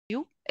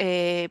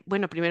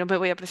Bueno, primero me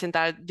voy a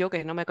presentar yo,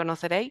 que no me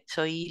conoceréis.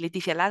 Soy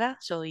Leticia Lara,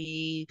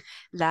 soy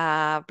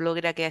la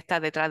bloguera que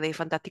está detrás de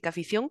Fantástica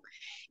Ficción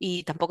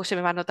y tampoco se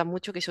me va a notar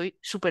mucho que soy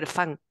súper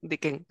fan de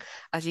Ken.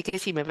 Así que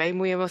si me veis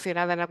muy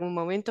emocionada en algún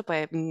momento,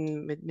 pues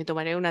me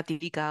tomaré una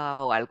tirica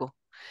o algo.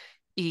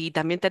 Y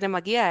también tenemos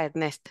aquí a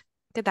Ernest.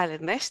 ¿Qué tal,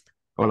 Ernest?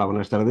 Hola,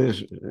 buenas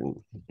tardes.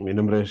 Mi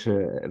nombre es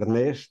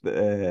Ernest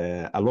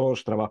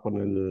Alós, trabajo en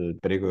el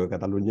periódico de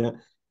Cataluña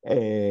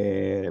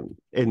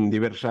en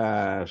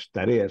diversas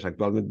tareas.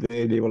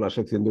 Actualmente llevo la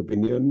sección de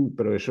opinión,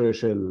 pero eso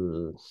es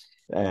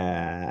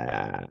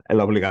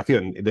la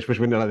obligación. Después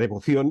viene la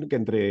devoción, que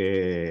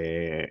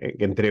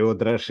entre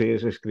otras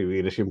es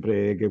escribir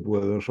siempre que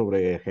puedo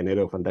sobre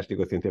género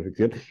fantástico, ciencia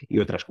ficción y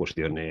otras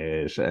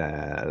cuestiones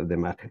de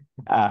más.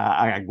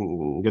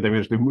 Yo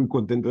también estoy muy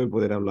contento de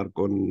poder hablar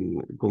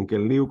con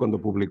Ken Liu cuando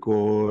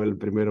publicó el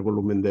primer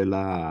volumen de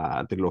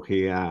la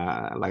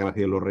trilogía La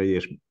Gracia de los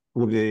Reyes.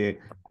 Pude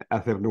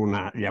hacerle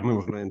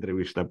llamémoslo una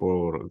entrevista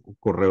por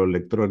correo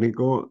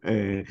electrónico.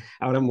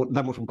 Ahora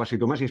damos un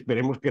pasito más y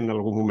esperemos que en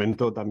algún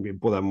momento también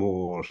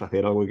podamos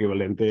hacer algo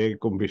equivalente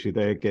con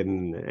visita de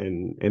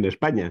Ken en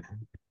España.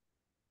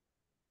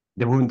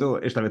 De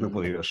momento, esta vez no ha Mm.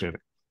 podido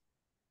ser.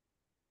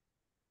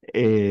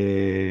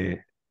 Eh,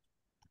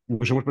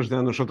 Nos hemos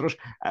presentado nosotros.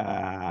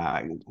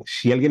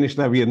 Si alguien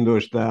está viendo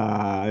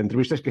esta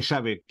entrevista es que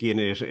sabe quién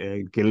es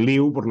Ken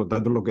Liu, por lo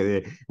tanto lo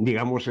que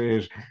digamos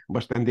es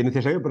bastante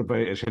innecesario,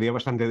 pero sería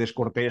bastante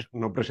descortés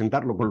no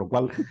presentarlo, con lo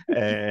cual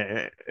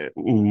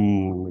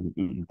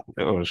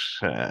os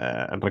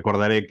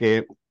recordaré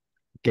que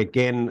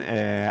Ken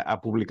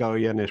ha publicado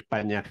ya en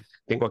España,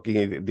 tengo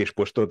aquí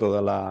dispuesto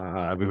toda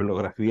la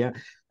bibliografía,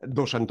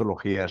 dos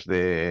antologías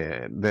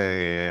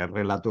de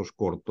relatos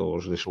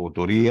cortos de su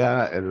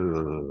autoría,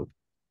 el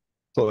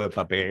Todo de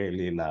papel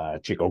y La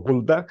chica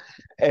oculta,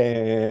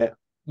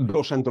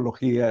 dos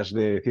antologías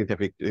de ciencia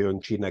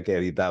ficción china que ha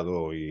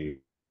editado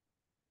y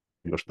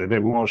los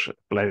tenemos,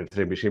 Planetas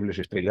Invisibles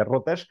y Estrellas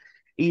Rotas,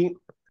 y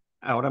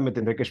ahora me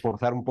tendré que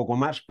esforzar un poco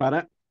más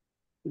para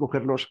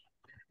coger los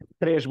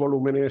tres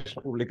volúmenes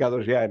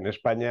publicados ya en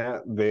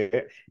España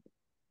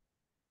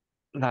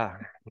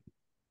la,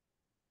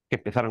 que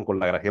empezaron con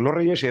La Gracia de los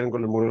Reyes, siguieron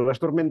con El Muro de las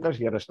Tormentas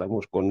y ahora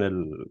estamos con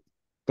El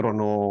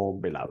Trono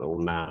Velado,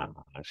 una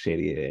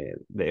serie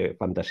de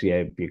fantasía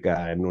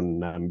épica en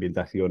una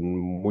ambientación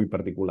muy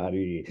particular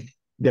y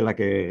de la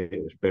que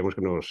esperemos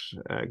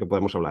que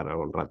podamos hablar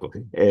ahora un rato.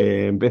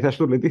 ¿Empiezas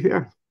tú,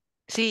 Leticia?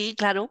 Sí,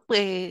 claro,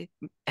 pues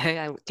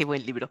qué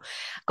buen libro.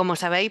 Como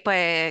sabéis,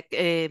 pues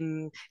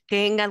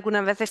Ken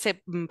algunas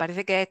veces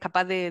parece que es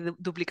capaz de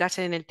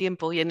duplicarse en el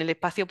tiempo y en el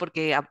espacio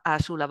porque a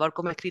su labor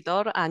como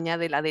escritor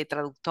añade la de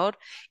traductor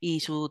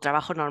y su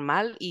trabajo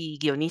normal y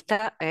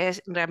guionista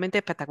es realmente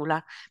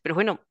espectacular. Pero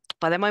bueno,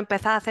 podemos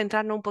empezar a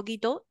centrarnos un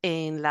poquito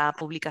en la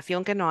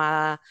publicación que nos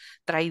ha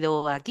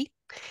traído aquí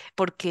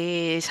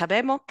porque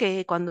sabemos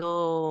que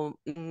cuando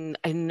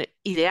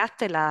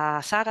ideaste la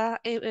saga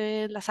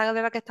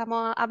de la que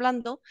estamos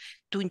hablando,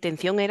 tu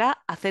intención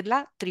era hacer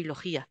la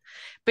trilogía,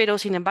 pero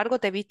sin embargo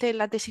te viste en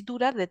la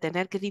tesitura de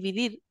tener que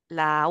dividir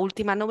la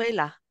última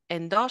novela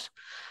en dos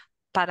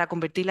para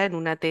convertirla en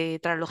una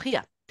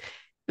tetralogía,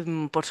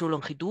 por su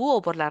longitud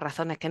o por las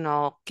razones que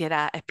nos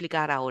quieras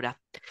explicar ahora.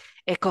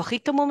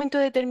 ¿Escogiste un momento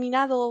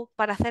determinado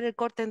para hacer el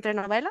corte entre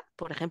novelas,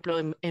 por ejemplo,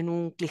 en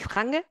un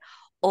cliffhanger?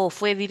 ¿O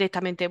fue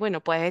directamente, bueno,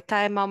 pues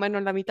esta es más o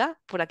menos la mitad,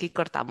 por aquí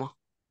cortamos?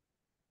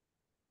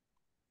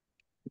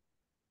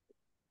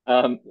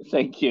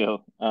 Thank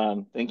you.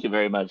 Thank you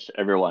very much,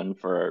 everyone,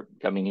 for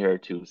coming here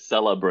to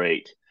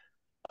celebrate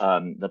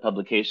the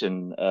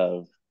publication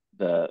of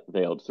The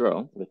Veiled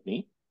Throne with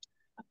me.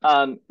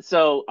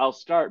 So I'll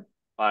start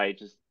by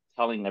just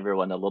telling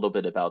everyone a little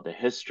bit about the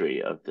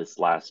history of this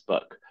last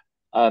book.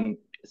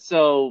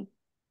 So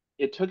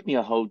it took me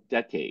a whole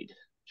decade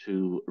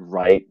to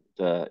write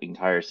the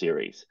entire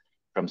series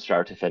from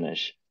start to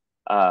finish.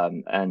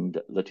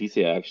 And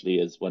Leticia actually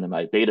is one of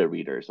my beta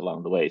readers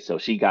along the way, so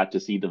she got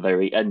to see the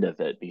very end of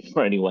it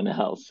before anyone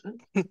else.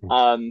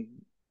 Um,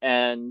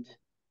 and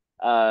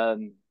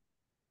um,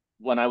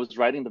 when I was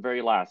writing the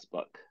very last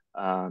book,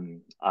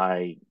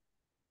 I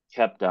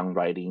kept on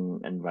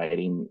writing and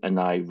writing, and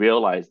I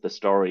realized the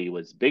story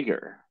was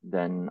bigger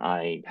than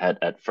I had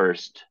at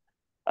first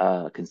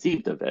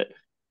conceived of it.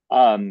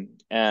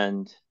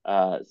 And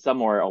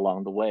somewhere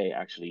along the way,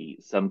 actually,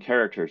 some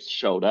characters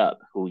showed up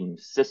who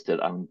insisted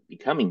on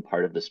becoming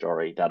part of the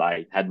story that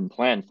I hadn't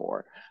planned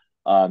for.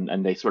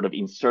 And they sort of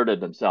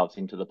inserted themselves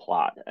into the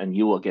plot, and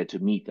you will get to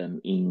meet them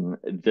in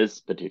this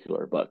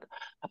particular book.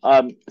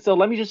 So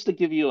let me just to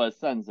give you a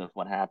sense of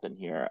what happened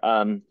here.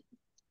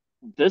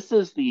 This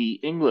is the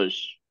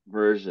English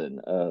version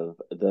of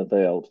The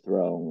Veiled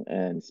Throne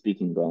and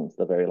Speaking Bones,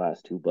 the very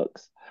last two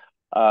books.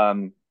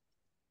 Um,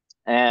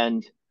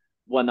 and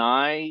when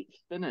I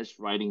finished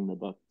writing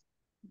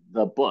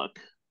the book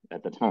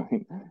at the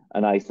time,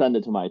 and I sent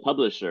it to my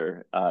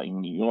publisher in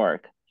New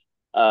York,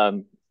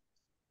 um,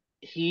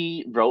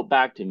 he wrote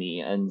back to me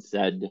and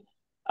said,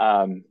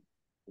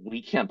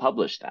 "We can't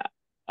publish that.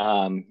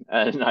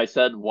 And I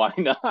said, why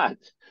not?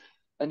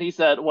 And he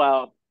said,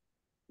 well,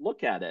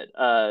 look at it.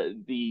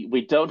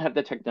 We don't have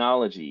the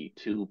technology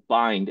to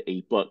bind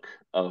a book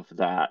of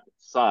that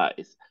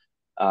size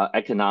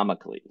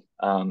economically.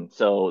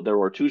 So there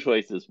were two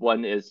choices.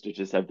 One is to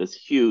just have this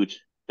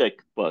huge,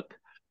 thick book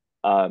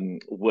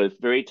with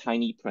very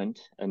tiny print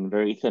and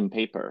very thin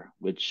paper,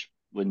 which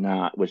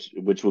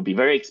would be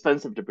very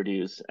expensive to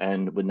produce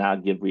and would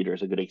not give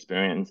readers a good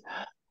experience.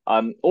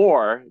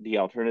 Or the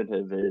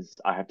alternative is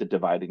I have to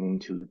divide it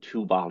into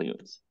two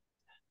volumes.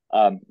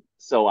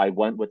 So I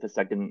went with the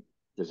second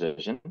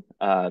decision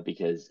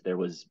because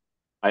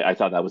I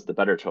thought that was the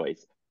better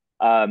choice.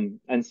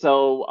 And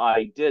so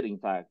I did, in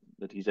fact,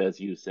 Leticia, as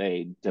you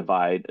say,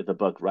 divide the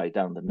book right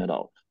down the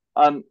middle.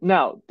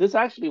 Now, this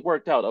actually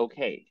worked out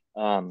okay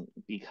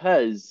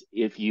because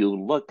if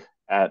you look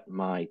at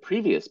my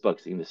previous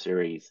books in the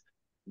series,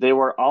 they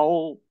were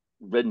all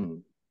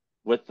written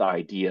with the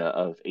idea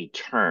of a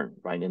turn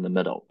right in the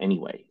middle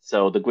anyway.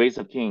 So the Grace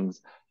of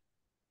Kings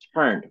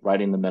turned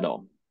right in the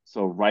middle.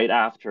 So right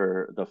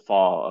after the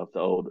fall of the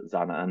old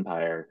Zana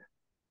Empire,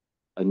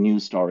 a new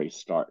story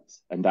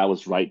starts, and that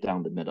was right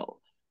down the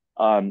middle.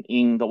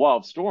 In the Wall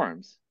of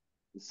Storms,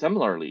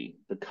 similarly,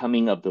 the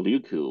coming of the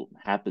Liu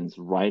happens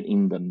right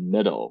in the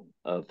middle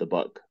of the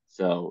book.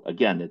 So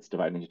again, it's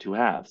divided into two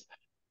halves.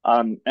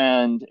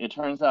 And it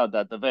turns out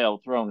that the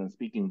Veiled Throne and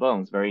Speaking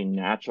Bones very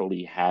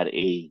naturally had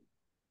a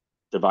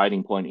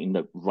dividing point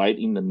right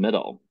in the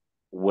middle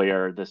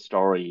where the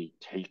story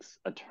takes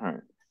a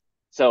turn.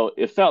 So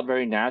it felt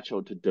very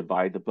natural to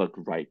divide the book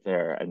right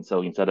there. And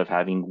so instead of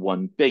having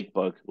one big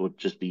book, it would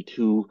just be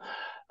two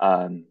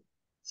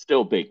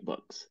still big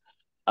books.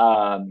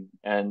 And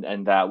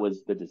that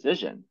was the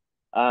decision.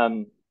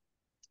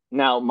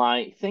 Now,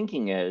 my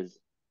thinking is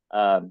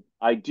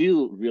I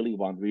do really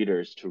want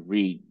readers to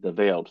read The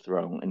Veiled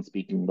Throne and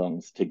Speaking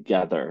Bones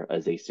together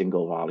as a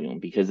single volume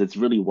because it's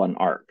really one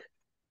arc.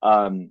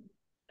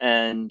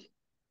 And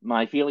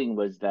my feeling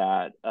was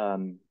that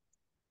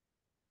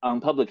on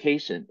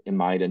publication, it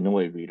might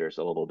annoy readers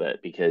a little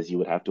bit because you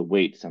would have to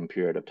wait some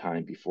period of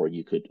time before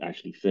you could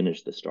actually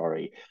finish the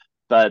story.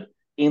 But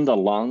in the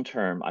long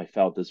term, I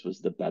felt this was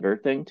the better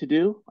thing to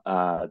do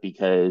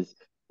because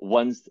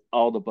once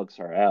all the books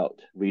are out,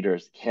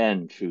 readers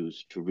can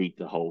choose to read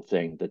the whole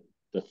thing,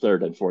 the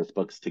third and fourth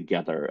books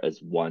together as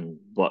one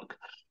book.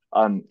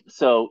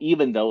 So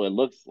even though it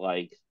looks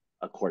like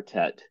a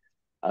quartet,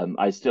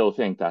 I still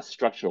think that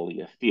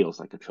structurally it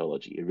feels like a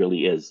trilogy. It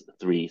really is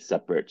three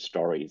separate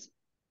stories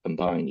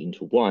combined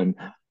into one.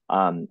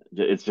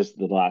 It's just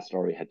the last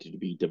story had to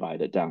be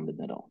divided down the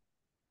middle.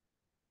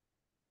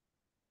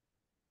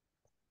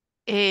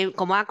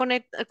 Como ha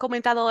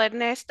comentado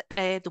Ernest,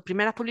 tus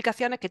primeras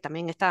publicaciones, que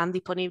también estaban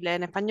disponibles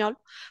en español,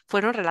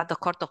 fueron relatos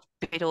cortos,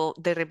 pero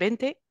de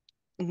repente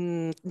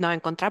nos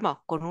encontramos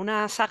con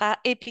una saga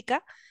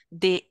épica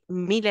de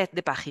miles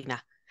de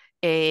páginas.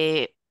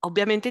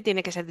 Obviamente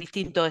tiene que ser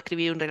distinto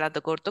escribir un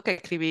relato corto que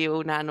escribir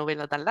una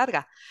novela tan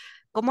larga.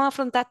 ¿Cómo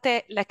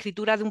afrontaste la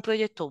escritura de un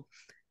proyecto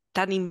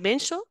tan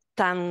inmenso,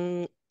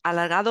 tan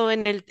alargado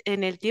en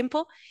el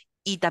tiempo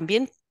y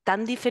también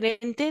tan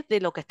diferente de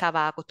lo que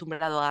estaba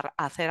acostumbrado a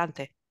hacer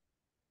antes?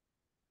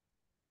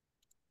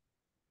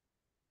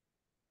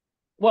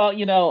 Well,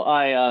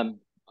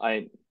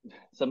 I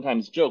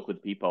sometimes joke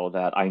with people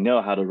that I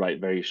know how to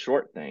write very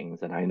short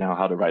things and I know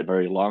how to write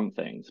very long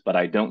things, but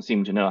I don't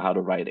seem to know how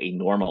to write a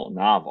normal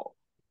novel.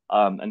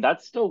 And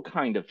that's still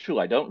kind of true.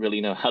 I don't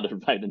really know how to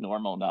write a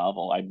normal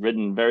novel. I've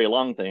written very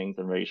long things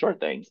and very short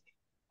things.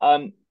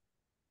 Um,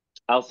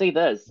 I'll say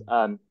this,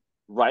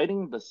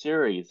 writing the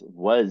series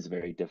was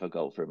very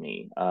difficult for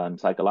me,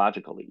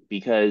 psychologically,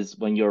 because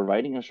when you're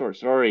writing a short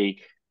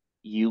story,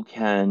 you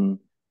can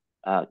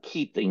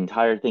keep the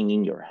entire thing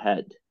in your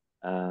head,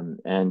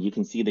 and you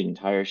can see the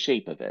entire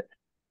shape of it.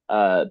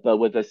 But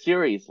with a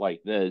series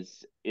like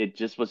this, it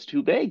just was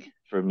too big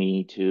for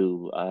me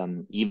to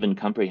even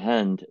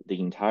comprehend the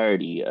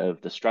entirety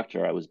of the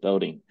structure I was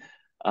building.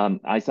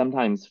 I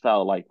sometimes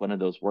felt like one of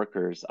those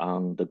workers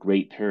on the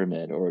Great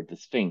Pyramid or the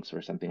Sphinx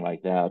or something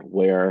like that,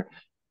 where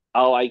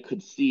all I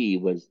could see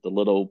was the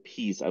little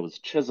piece I was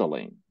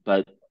chiseling,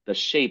 but the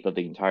shape of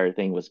the entire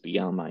thing was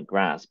beyond my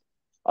grasp.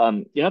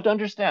 You have to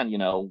understand,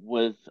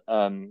 with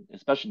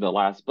especially the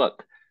last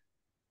book,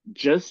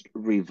 just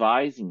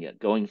revising it,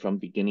 going from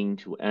beginning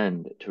to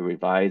end to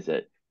revise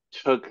it,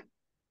 took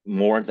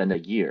more than a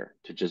year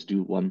to just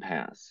do one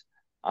pass.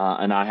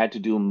 And I had to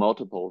do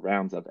multiple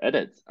rounds of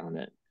edits on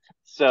it.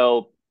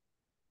 So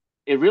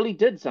it really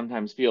did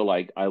sometimes feel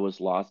like I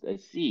was lost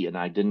at sea and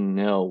I didn't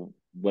know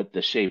what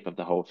the shape of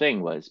the whole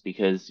thing was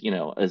because,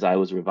 as I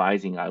was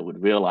revising, I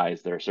would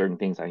realize there are certain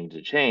things I need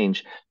to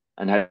change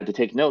and I had to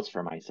take notes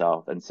for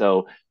myself. And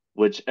so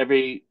with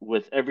every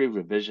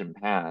revision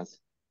pass,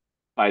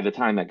 by the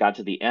time I got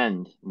to the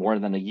end, more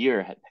than a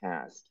year had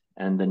passed.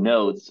 And the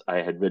notes I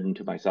had written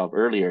to myself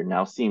earlier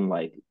now seemed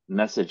like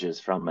messages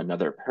from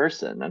another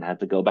person and I had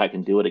to go back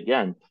and do it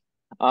again.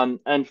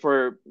 And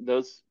for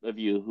those of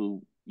you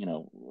who,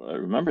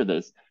 remember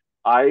this,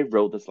 I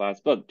wrote this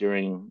last book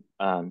during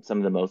some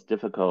of the most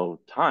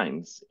difficult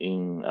times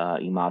in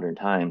modern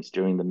times,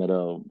 during the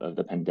middle of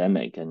the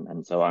pandemic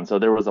and so on. So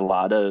there was a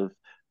lot of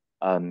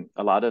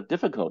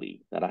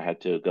difficulty that I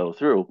had to go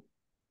through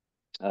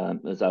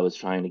as I was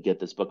trying to get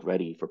this book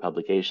ready for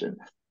publication.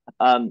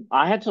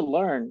 I had to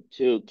learn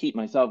to keep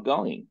myself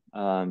going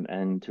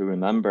and to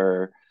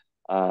remember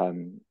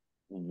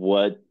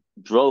what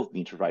drove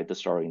me to write the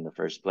story in the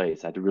first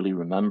place. I had to really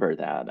remember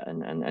that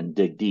and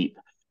dig deep.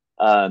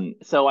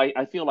 So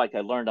I feel like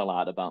I learned a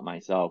lot about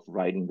myself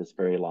writing this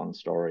very long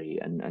story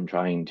and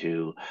trying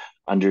to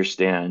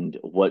understand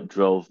what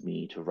drove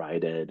me to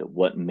write it,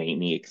 what made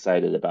me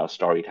excited about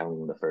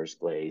storytelling in the first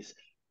place,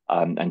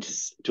 and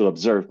to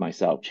observe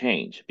myself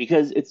change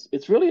because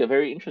it's really a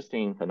very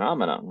interesting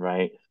phenomenon,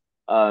 right?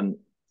 Um,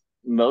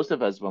 Most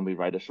of us, when we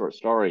write a short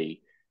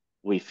story,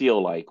 we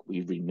feel like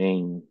we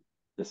remain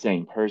the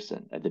same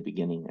person at the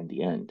beginning and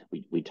the end.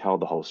 We tell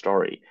the whole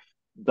story,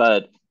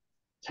 but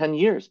 10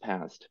 years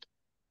passed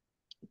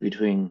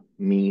between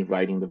me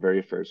writing the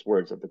very first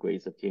words of the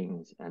Grace of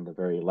Kings and the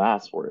very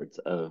last words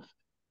of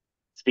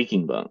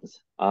Speaking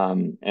Bones.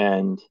 Um,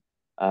 and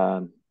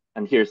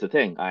here's the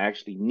thing: I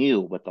actually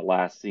knew what the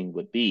last scene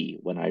would be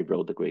when I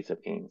wrote the Grace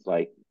of Kings.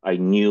 Like I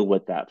knew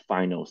what that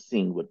final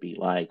scene would be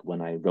like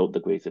when I wrote the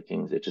Grace of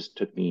Kings. It just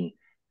took me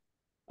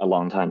a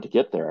long time to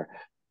get there.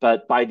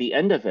 But by the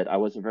end of it, I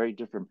was a very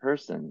different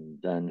person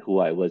than who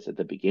I was at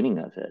the beginning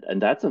of it, and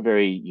that's a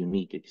very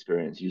unique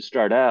experience. You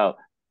start out,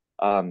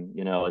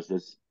 as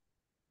this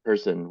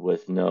person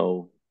with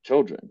no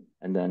children.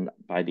 And then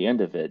by the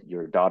end of it,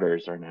 your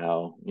daughters are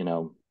now,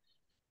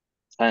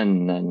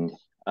 10 and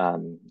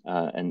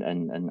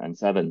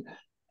 7.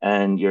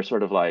 And you're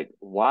sort of like,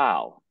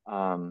 wow,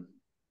 I'm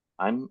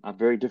a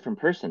very different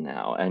person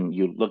now. And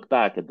you look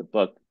back at the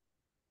book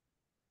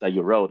that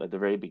you wrote at the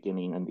very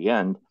beginning and the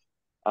end,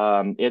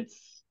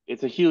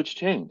 it's a huge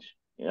change.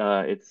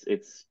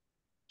 It's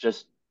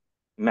just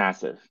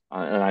massive.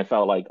 And I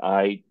felt like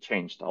I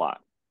changed a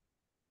lot.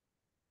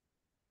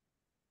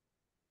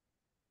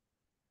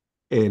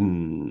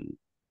 En,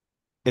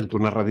 en tu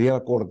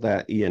narrativa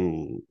corta y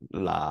en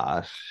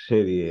la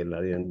serie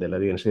de la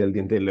Dinastía del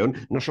Diente del León,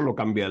 no solo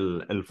cambia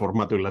el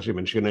formato y las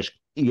dimensiones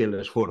y el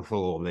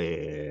esfuerzo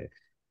de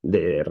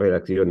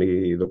redacción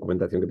y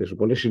documentación que te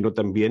supone, sino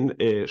también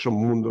son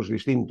mundos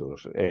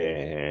distintos.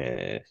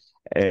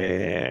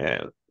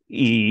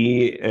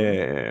 Y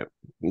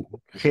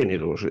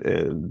géneros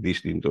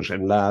distintos.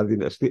 En la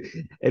dinastía,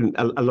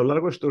 a lo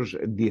largo de estos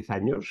 10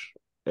 años,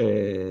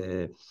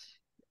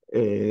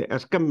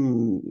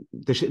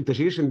 ¿te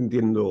sigues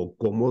sintiendo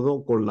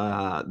cómodo con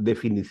la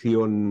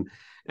definición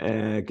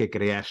que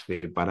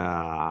creaste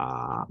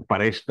para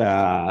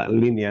esta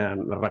línea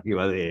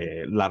narrativa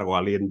de largo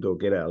aliento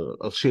que era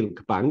el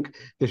silk punk?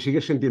 ¿Te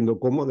sigues sintiendo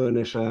cómodo en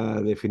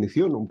esa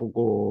definición? Un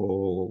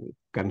poco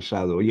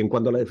cansado. Y en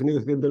cuanto a la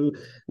definición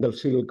del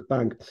silk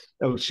punk,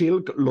 el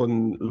silk lo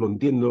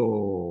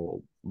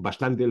entiendo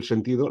bastante el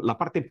sentido. La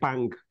parte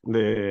punk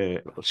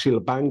de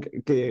silk punk,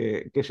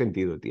 ¿qué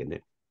sentido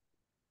tiene?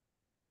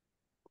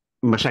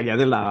 Más allá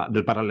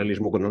del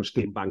paralelismo con el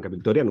steampunk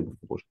victoriano, por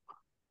supuesto.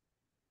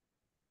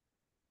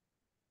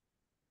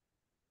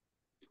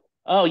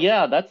 Oh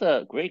yeah, that's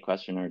a great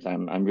question, Ernst.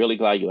 I'm really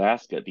glad you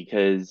asked it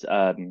because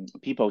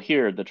people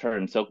hear the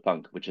term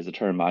soappunk, which is a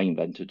term I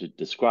invented to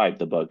describe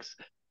the books,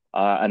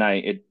 and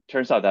it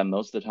turns out that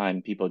most of the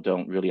time people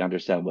don't really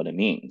understand what it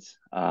means.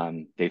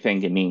 They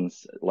think it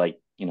means like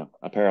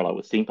a parallel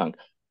with steampunk.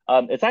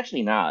 It's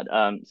actually not.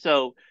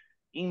 So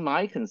in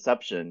my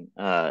conception,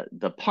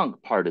 the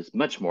punk part is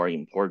much more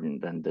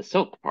important than the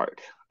soap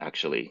part,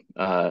 actually.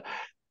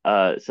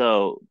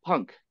 So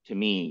punk to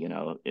me,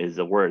 is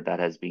a word that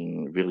has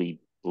been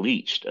really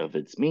bleached of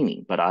its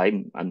meaning, but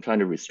I'm trying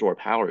to restore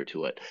power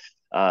to it.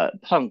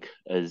 Punk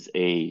as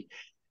a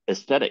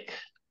aesthetic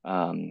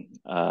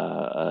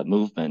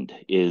movement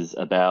is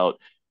about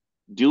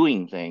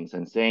doing things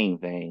and saying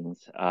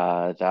things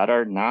that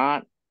are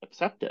not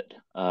accepted.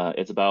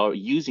 It's about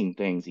using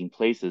things in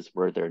places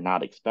where they're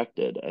not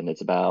expected, and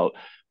it's about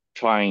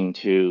trying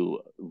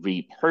to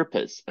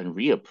repurpose and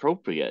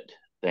reappropriate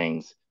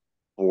things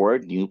for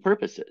new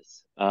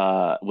purposes,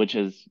 which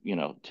is,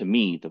 to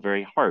me, the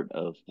very heart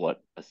of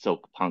what a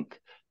silk punk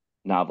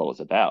novel is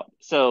about.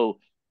 So,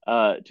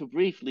 to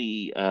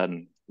briefly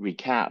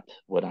recap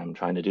what I'm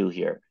trying to do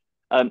here,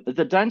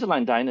 the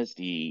Dandelion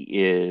Dynasty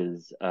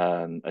is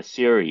a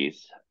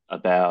series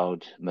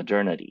about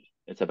modernity.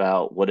 It's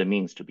about what it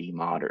means to be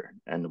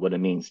modern and what it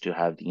means to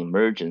have the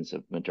emergence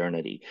of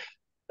modernity.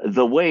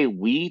 The way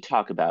we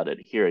talk about it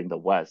here in the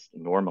West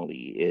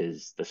normally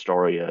is the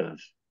story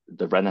of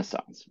the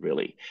Renaissance,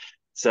 really.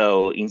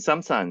 So, in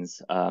some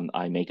sense,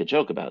 I make a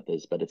joke about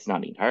this, but it's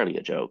not entirely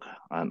a joke.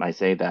 I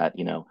say that,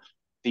 the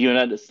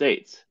United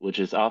States, which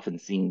is often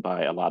seen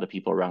by a lot of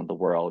people around the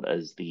world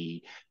as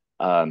the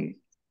um,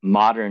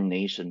 modern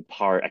nation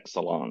par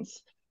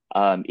excellence,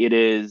 it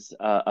is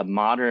a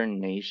modern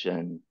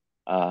nation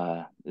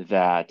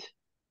that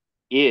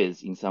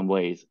is, in some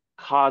ways,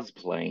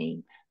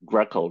 cosplaying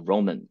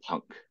Greco-Roman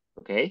punk,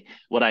 Okay,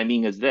 what I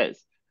mean is this.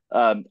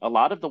 A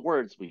lot of the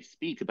words we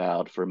speak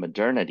about for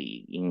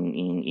modernity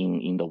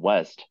in the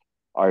West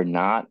are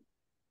not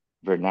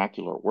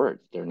vernacular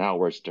words. They're now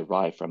words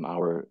derived from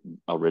our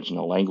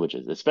original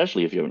languages,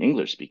 especially if you're an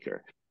English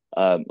speaker.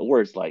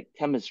 Words like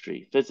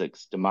chemistry,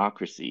 physics,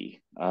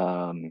 democracy,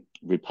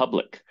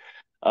 republic.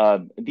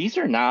 These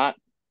are not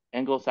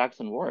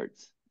Anglo-Saxon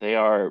words. They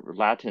are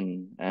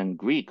Latin and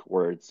Greek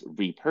words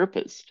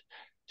repurposed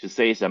to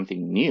say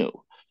something new.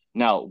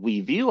 Now,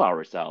 we view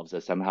ourselves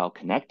as somehow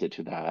connected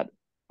to that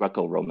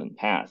Greco-Roman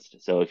past.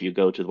 So if you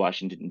go to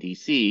Washington,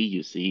 D.C.,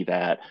 you see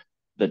that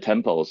the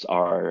temples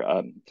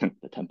are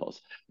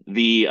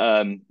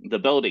the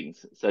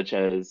buildings such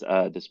as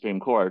the Supreme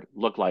Court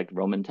look like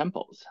Roman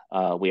temples.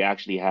 We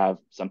actually have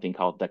something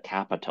called the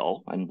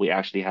Capitol, and we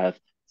actually have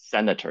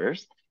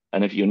senators.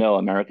 And if you know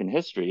American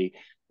history,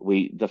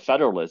 the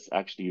Federalists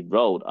actually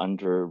wrote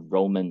under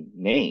Roman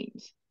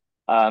names.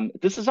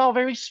 This is all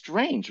very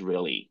strange,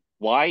 really.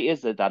 Why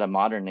is it that a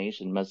modern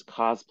nation must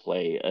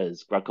cosplay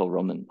as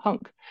Greco-Roman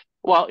punk?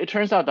 Well, it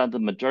turns out that the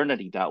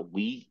modernity that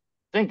we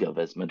think of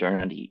as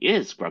modernity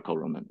is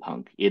Greco-Roman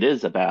punk. It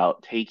is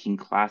about taking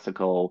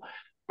classical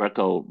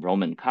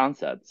Greco-Roman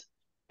concepts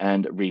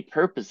and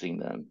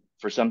repurposing them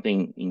for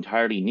something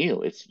entirely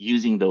new. It's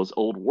using those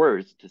old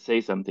words to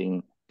say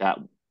something that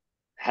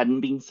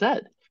hadn't been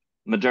said.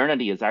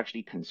 Modernity is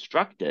actually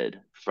constructed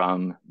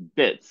from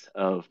bits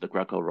of the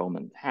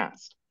Greco-Roman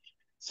past.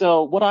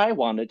 So what I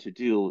wanted to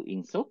do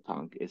in Silk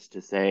Punk is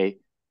to say,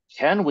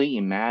 can we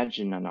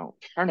imagine an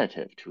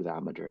alternative to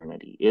that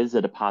modernity? Is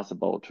it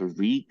possible to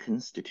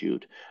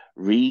reconstitute,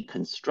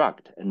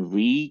 reconstruct, and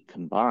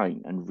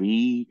recombine and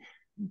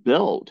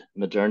rebuild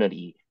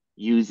modernity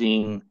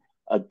using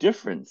a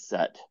different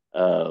set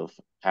of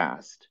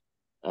past,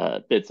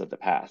 bits of the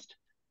past?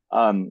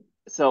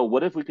 So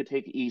what if we could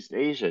take East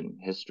Asian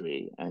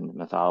history and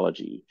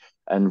mythology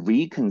and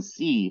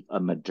reconceive a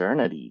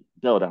modernity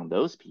built on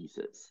those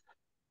pieces?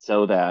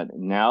 So that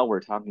now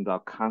we're talking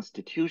about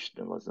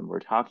constitutionalism, we're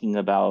talking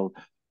about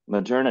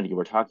modernity,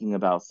 we're talking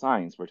about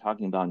science, we're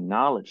talking about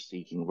knowledge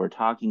seeking, we're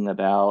talking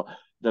about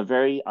the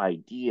very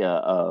idea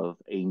of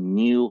a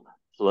new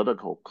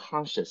political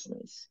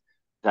consciousness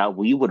that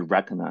we would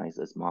recognize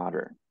as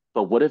modern.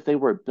 But what if they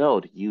were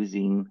built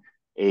using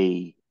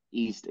a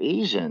East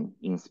Asian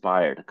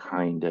inspired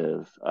kind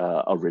of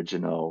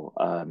original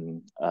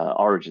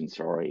origin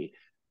story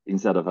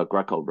instead of a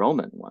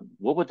Greco-Roman one?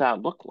 What would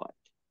that look like?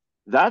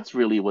 That's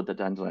really what the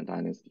Dandelion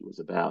Dynasty was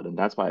about, and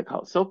that's why I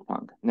call it Silk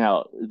Punk.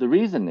 Now, the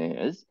reason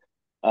is,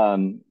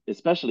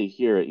 especially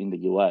here in the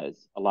US,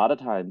 a lot of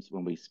times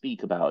when we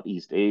speak about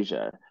East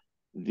Asia,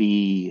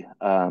 the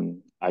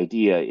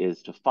idea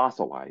is to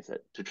fossilize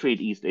it, to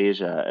treat East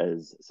Asia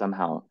as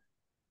somehow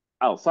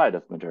outside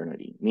of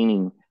modernity,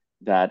 meaning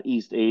that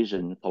East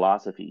Asian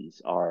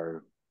philosophies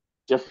are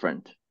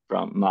different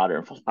from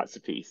modern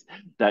philosophies,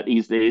 that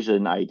East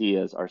Asian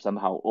ideas are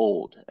somehow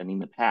old and in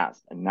the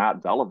past and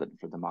not relevant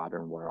for the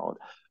modern world,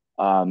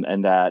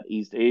 and that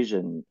East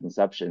Asian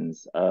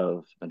conceptions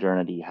of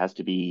modernity has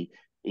to be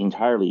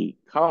entirely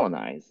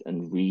colonized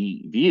and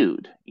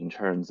reviewed in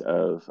terms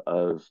of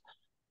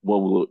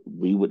what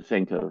we would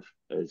think of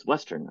as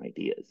Western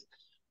ideas.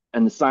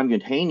 And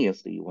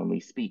simultaneously, when we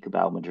speak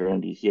about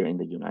modernity here in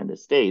the United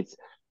States,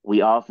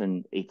 we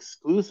often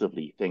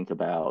exclusively think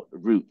about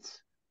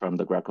roots from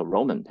the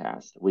Greco-Roman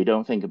past. We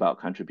don't think about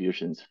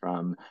contributions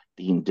from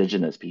the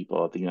indigenous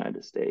people of the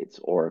United States,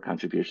 or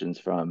contributions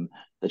from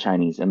the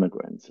Chinese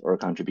immigrants, or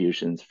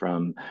contributions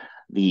from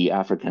the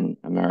African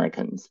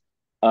Americans.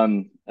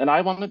 And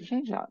I wanted to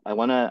change that. I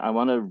want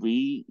to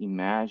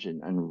reimagine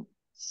and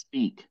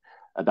speak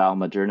about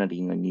modernity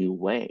in a new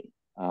way.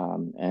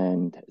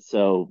 And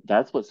so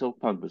that's what Silk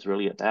Punk was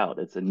really about.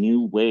 It's a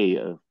new way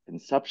of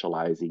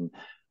conceptualizing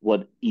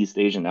what East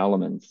Asian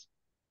elements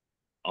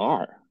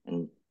are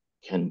and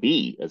can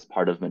be as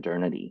part of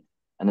modernity.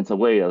 And it's a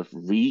way of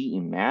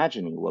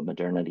reimagining what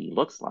modernity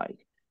looks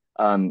like.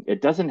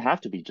 It doesn't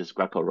have to be just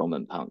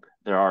Greco-Roman punk.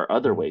 There are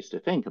other ways to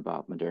think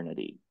about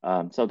modernity.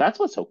 So that's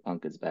what Silk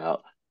Punk is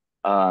about.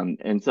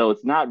 And so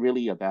it's not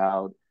really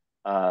about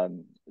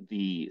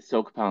the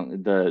Silk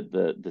Punk,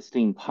 the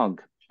steampunk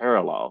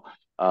parallel,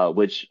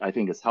 which I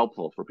think is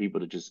helpful for people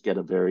to just get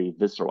a very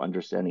visceral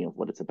understanding of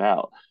what it's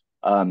about.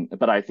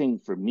 But I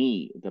think for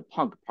me, the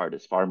punk part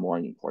is far more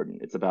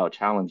important. It's about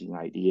challenging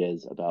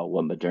ideas about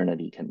what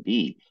modernity can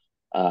be,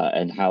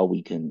 and how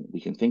we can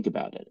think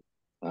about it,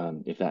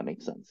 if that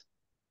makes sense.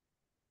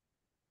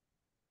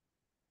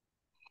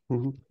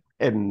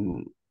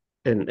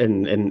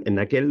 En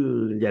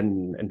aquel ya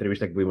en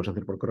entrevista que pudimos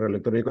hacer por correo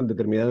electrónico, en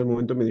determinado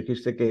momento me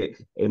dijiste que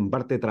en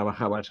parte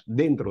trabajabas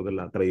dentro de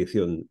la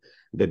tradición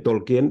de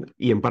Tolkien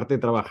y en parte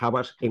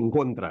trabajabas en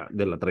contra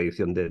de la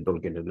tradición de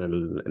Tolkien, en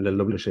el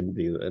doble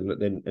sentido,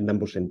 en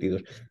ambos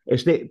sentidos.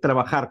 Este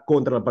trabajar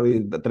contra la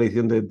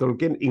tradición de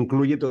Tolkien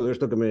incluye todo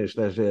esto que me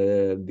estás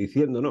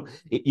diciendo, ¿no?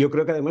 Y yo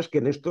creo que además que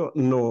en esto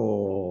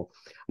no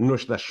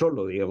estás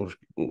solo, digamos.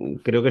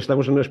 Creo que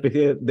estamos en una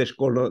especie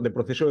de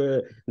proceso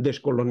de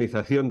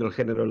descolonización del el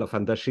género de la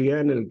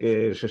fantasía, en el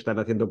que se están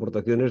haciendo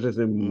aportaciones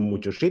desde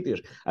muchos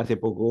sitios. Hace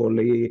poco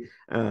leí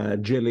a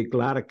Jelly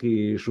Clark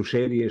y su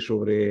serie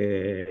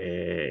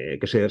sobre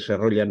que se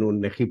desarrolla en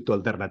un Egipto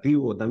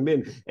alternativo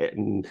también.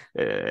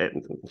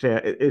 O sea,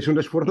 es un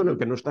esfuerzo en el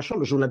que no está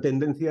solo, es una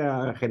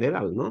tendencia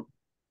general, ¿no?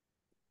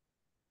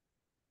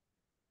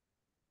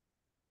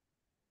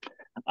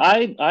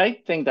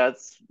 I think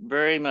that's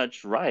very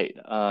much right.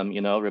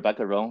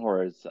 Rebecca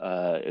Roanhorse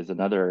is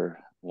another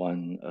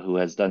one who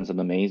has done some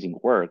amazing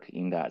work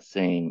in that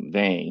same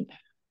vein.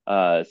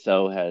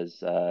 So has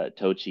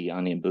Tochi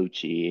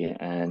Onyenbuchi,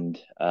 and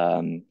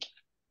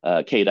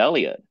Kate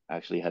Elliott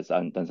actually has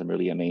done some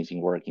really amazing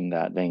work in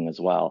that vein as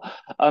well.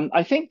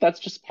 I think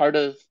that's just part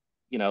of,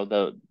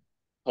 the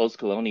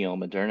post-colonial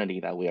modernity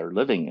that we are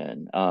living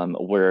in.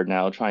 We're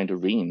now trying to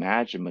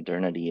reimagine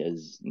modernity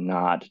as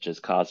not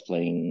just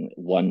cosplaying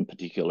one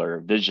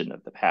particular vision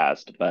of the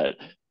past, but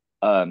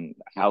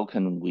how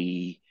can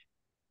we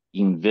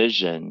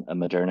envision a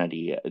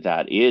modernity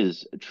that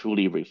is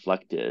truly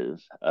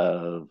reflective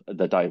of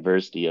the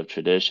diversity of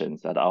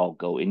traditions that all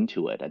go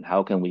into it? And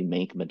how can we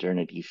make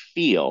modernity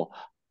feel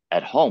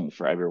at home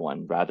for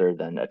everyone rather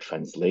than a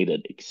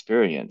translated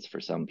experience for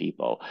some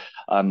people?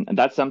 And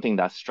that's something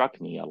that struck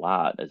me a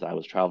lot as I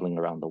was traveling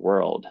around the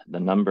world.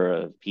 The number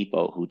of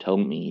people who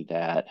told me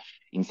that,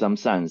 in some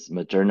sense,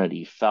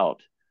 modernity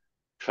felt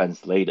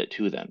translated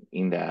to them,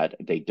 in that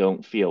they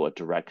don't feel a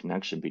direct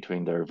connection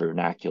between their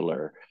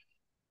vernacular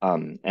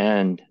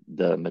and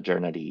the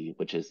modernity,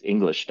 which is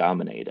English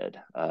dominated,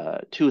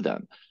 to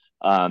them.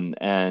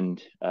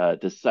 And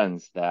the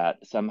sense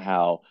that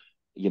somehow,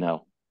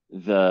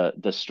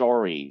 the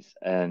stories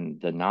and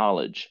the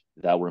knowledge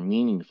that were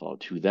meaningful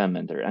to them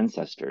and their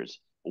ancestors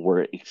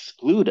were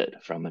excluded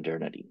from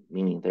modernity,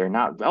 meaning they're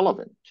not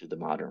relevant to the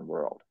modern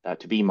world.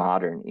 That to be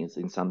modern is,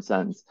 in some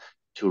sense,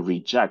 to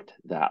reject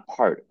that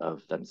part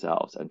of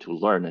themselves and to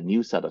learn a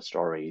new set of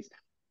stories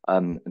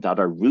that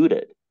are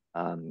rooted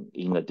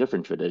in a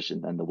different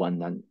tradition than the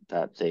one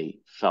that they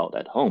felt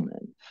at home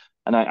in.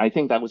 And I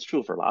think that was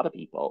true for a lot of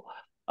people.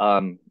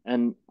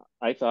 And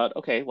I thought,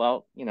 okay,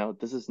 well,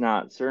 this is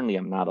not, certainly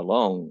I'm not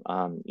alone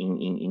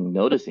in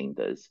noticing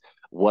this.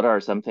 What are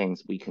some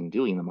things we can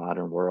do in the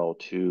modern world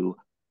to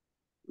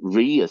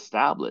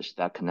reestablish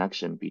that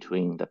connection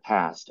between the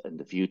past and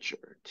the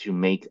future, to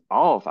make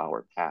all of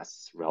our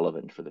pasts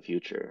relevant for the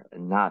future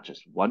and not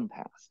just one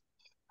past?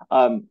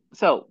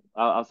 So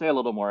I'll say a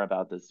little more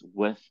about this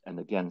with and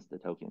against the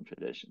Tolkien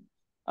tradition.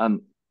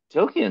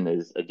 Tolkien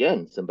is,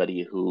 again,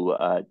 somebody who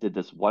did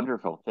this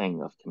wonderful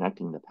thing of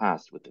connecting the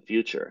past with the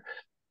future.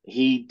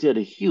 He did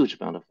a huge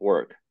amount of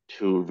work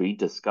to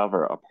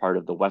rediscover a part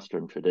of the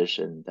Western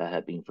tradition that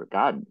had been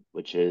forgotten,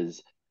 which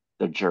is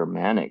the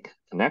Germanic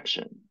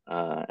connection.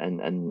 And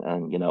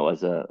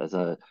as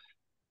a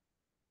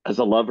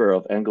lover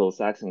of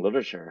Anglo-Saxon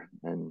literature,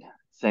 and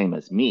same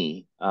as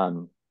me,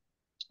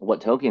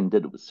 what Tolkien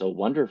did was so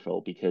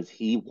wonderful because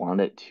he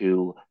wanted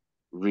to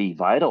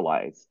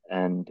revitalize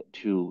and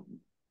to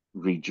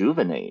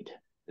rejuvenate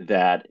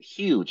that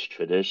huge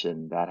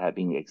tradition that had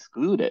been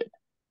excluded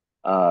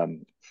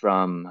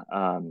from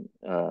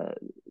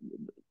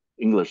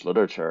English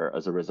literature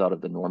as a result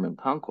of the Norman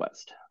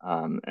conquest,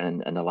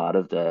 and a lot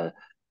of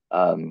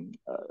um,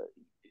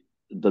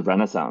 the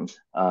Renaissance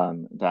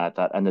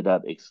that ended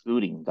up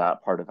excluding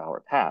that part of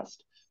our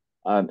past.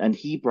 And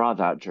he brought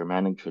that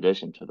Germanic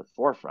tradition to the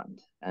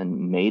forefront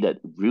and made it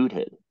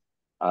rooted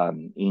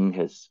in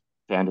his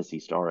fantasy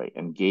story,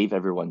 and gave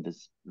everyone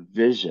this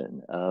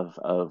vision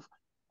of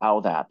how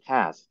that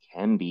past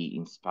can be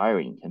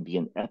inspiring, can be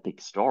an epic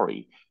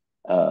story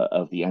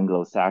of the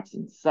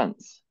Anglo-Saxon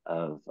sense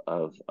of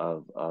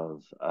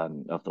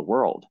the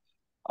world.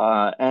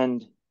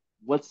 And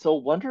what's so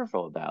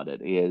wonderful about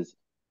it is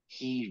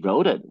he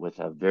wrote it with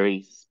a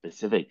very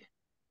specific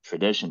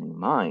tradition in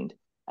mind.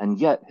 And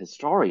yet his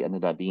story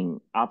ended up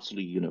being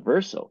absolutely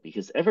universal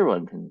because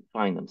everyone can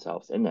find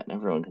themselves in it, and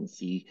everyone can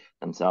see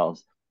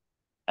themselves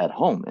at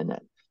home in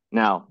it.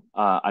 Now,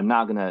 I'm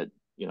not going to,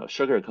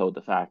 sugarcoat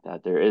the fact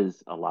that there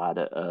is a lot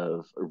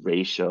of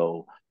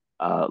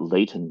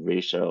latent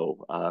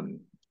racial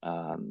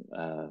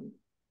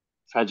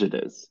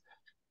prejudice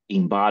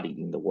embodied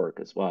in the work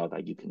as well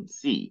that you can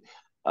see.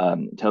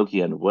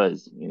 Tolkien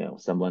was,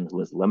 someone who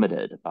was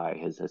limited by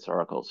his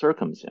historical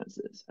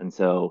circumstances. And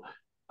so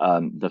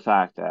the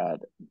fact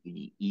that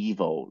the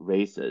evil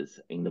races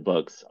in the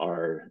books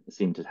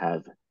seem to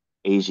have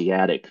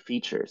Asiatic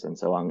features and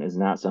so on is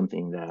not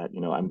something that,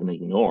 I'm going to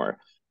ignore.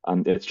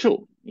 It's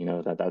true,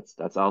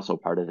 that's also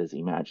part of his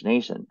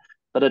imagination.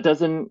 But it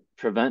doesn't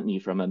prevent me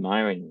from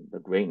admiring the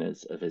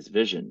greatness of his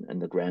vision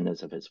and the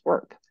grandness of his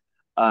work.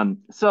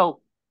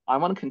 So I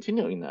want to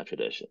continue in that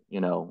tradition.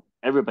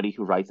 Everybody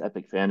who writes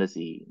epic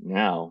fantasy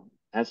now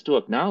has to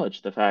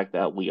acknowledge the fact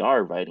that we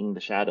are writing the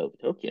shadow of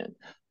Tolkien.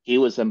 He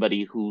was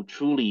somebody who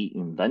truly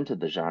invented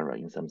the genre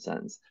in some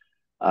sense.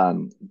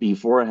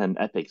 Before him,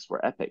 epics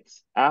were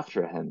epics.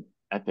 After him,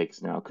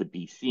 epics now could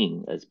be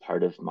seen as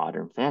part of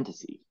modern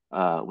fantasy,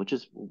 which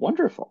is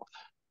wonderful.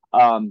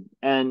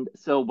 And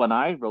so when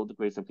I wrote The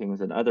Grace of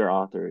Kings and other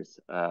authors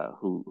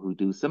who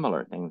do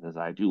similar things as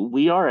I do,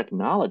 we are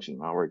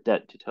acknowledging our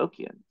debt to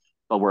Tolkien,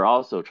 but we're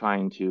also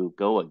trying to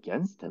go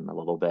against him a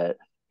little bit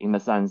in the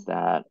sense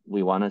that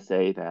we want to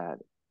say that,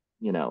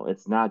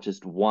 it's not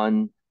just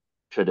one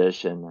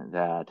tradition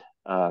that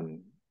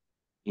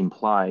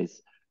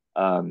implies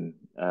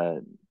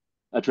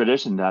a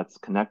tradition that's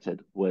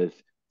connected with,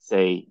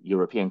 say,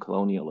 European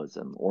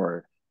colonialism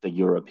or the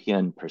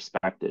European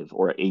perspective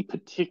or a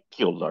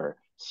particular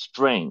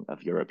strain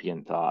of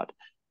European thought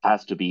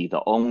has to be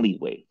the only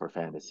way for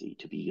fantasy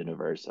to be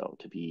universal,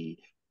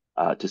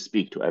 to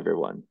speak to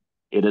everyone.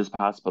 It is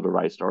possible to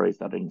write stories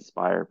that are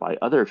inspired by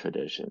other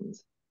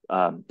traditions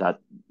that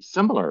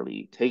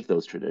similarly take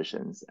those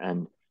traditions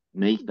and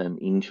make them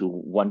into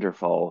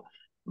wonderful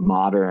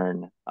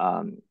modern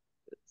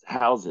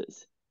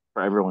houses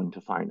for everyone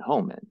to find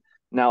home in.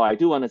 Now, I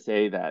do want to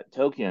say that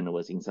Tolkien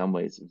was in some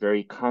ways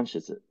very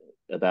conscious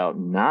about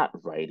not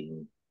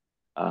writing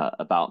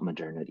about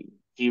modernity.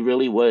 He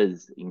really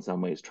was, in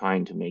some ways,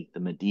 trying to make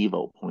the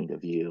medieval point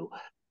of view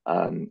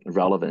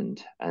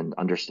relevant and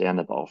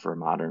understandable for a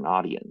modern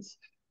audience.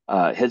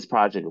 His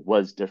project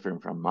was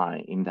different from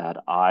mine in that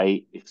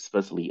I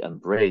explicitly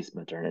embrace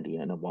modernity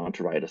and I want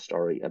to write a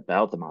story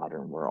about the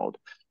modern world,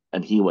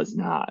 and he was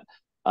not.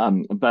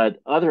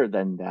 But other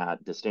than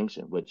that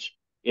distinction, which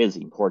is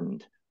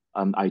important,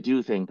 I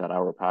do think that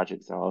our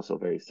projects are also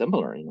very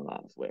similar in a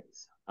lot of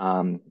ways.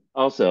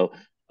 Also,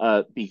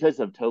 because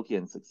of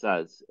Tolkien's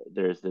success,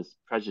 there's this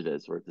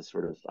prejudice or this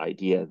sort of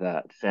idea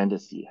that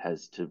fantasy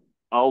has to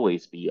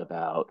always be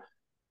about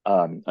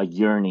a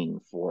yearning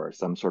for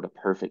some sort of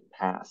perfect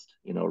past,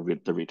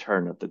 the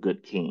return of the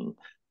good king,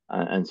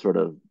 and sort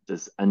of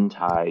this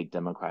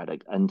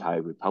anti-democratic,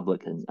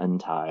 anti-republican,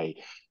 anti-modern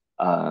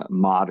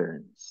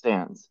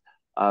stance.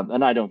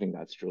 And I don't think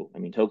that's true. I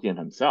mean, Tolkien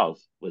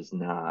himself was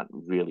not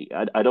really,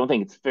 I don't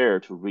think it's fair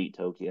to read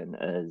Tolkien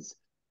as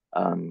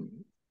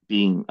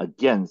being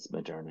against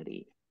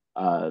modernity.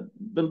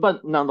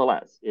 But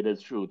nonetheless, it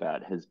is true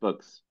that his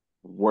books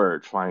were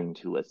trying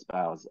to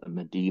espouse a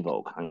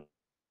medieval kind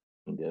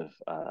of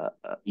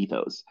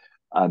ethos.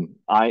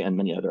 I and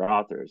many other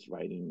authors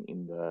writing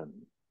in the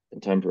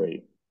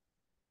contemporary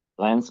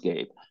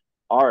landscape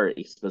are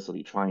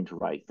explicitly trying to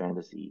write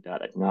fantasy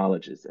that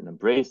acknowledges and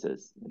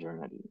embraces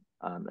modernity,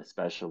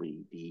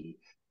 especially the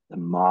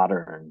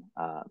modern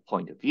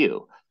point of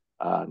view,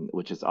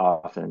 which is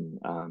often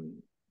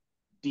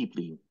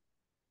deeply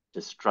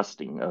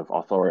distrusting of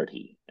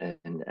authority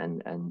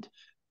and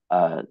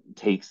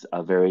takes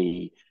a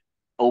very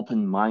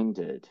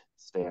open-minded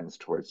stance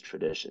towards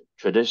tradition.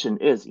 Tradition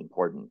is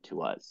important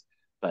to us,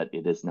 but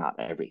it is not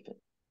everything.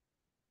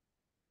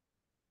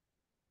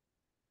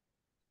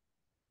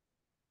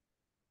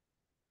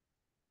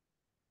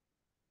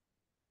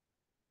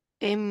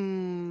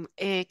 Ken,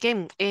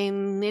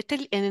 en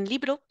el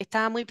libro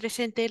está muy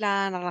presente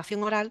la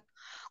narración oral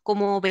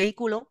como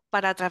vehículo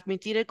para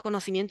transmitir el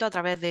conocimiento a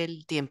través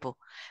del tiempo,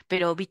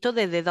 pero visto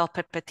desde dos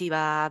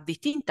perspectivas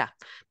distintas,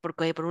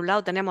 porque por un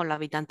lado tenemos los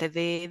habitantes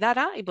de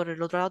Dara y por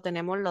el otro lado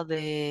tenemos los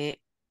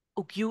de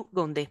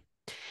Ukiu-Gondé.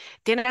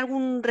 ¿Tienes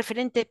algún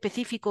referente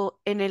específico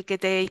en el que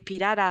te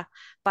inspirara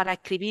para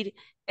escribir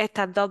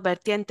estas dos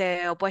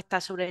vertientes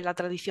opuestas sobre la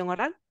tradición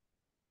oral?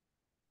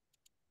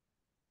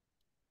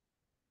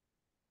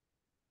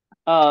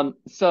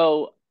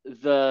 So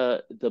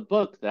the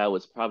book that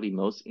was probably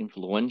most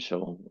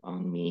influential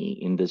on me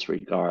in this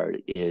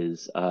regard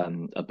is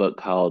a book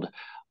called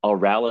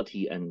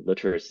Orality and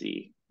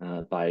Literacy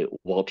by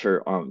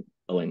Walter Ong.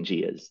 ONG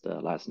is the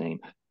last name.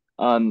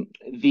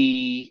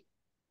 The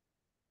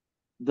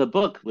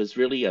book was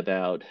really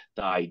about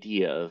the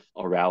idea of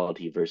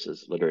orality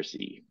versus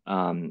literacy,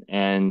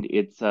 and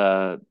it's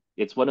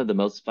one of the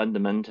most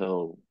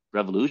fundamental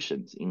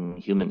revolutions in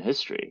human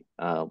history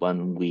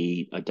when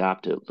we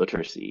adopted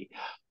literacy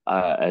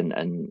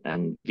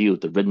and viewed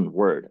the written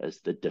word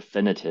as the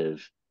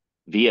definitive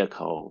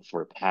vehicle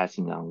for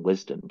passing on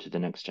wisdom to the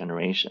next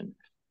generation.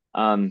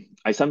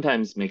 I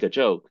sometimes make a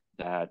joke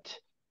that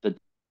the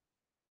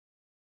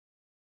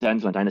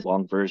Dandelion Dynasty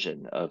long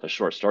version of a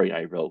short story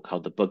I wrote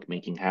called The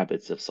Book-Making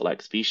Habits of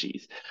Select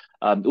Species,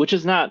 which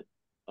is not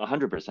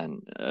 100%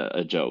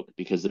 a joke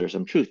because there's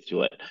some truth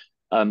to it.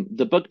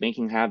 The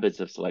Book-Making Habits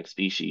of Select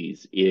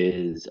Species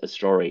is a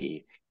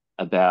story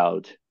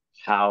about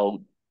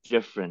how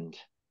different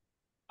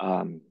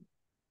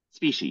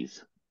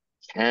species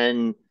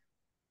can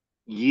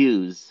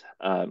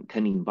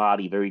can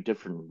embody very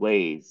different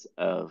ways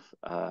of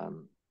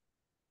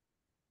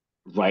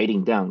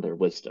writing down their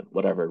wisdom,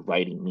 whatever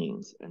writing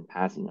means, and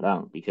passing it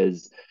on.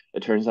 Because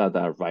it turns out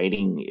that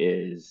writing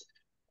is,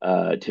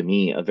 to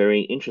me, a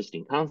very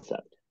interesting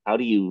concept. How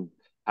do you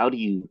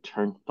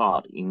turn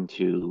thought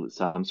into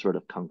some sort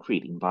of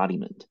concrete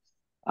embodiment?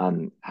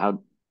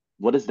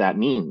 What does that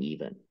mean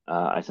even?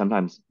 I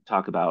sometimes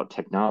talk about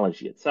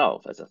technology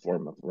itself as a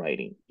form of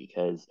writing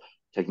because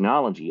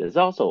technology is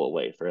also a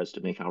way for us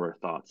to make our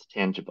thoughts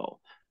tangible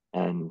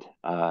and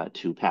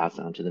to pass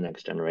on to the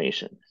next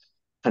generation.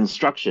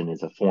 construction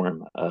is a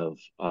form of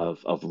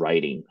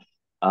writing.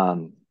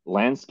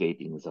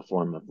 Landscaping is a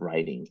form of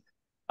writing.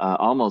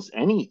 Almost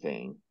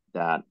anything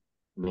that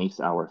makes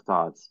our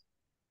thoughts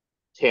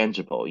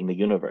tangible in the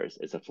universe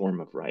is a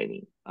form of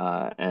writing.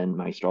 And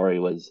my story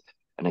was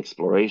an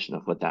exploration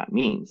of what that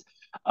means.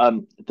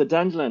 The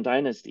Dandelion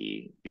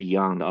Dynasty,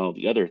 beyond all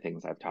the other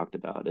things I've talked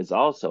about, is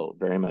also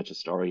very much a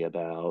story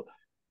about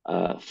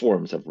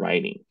forms of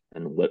writing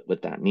and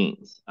what that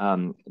means.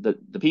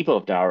 The people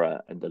of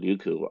Dara and the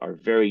Liuku are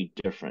very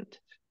different.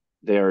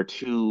 They are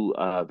two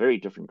very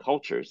different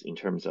cultures in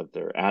terms of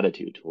their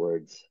attitude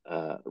towards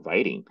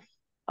writing.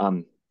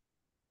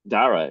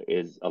 Dara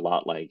is a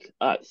lot like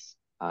us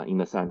in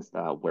the sense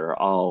that we're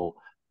all,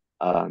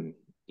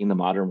 in the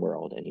modern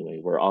world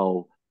anyway, we're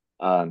all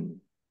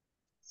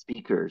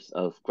speakers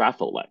of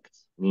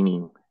grapholects,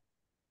 meaning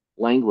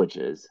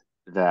languages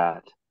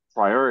that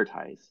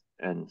prioritize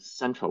and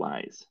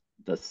centralize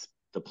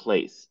the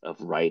place of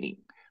writing.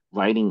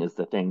 Writing is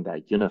the thing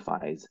that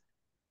unifies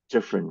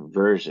different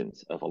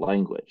versions of a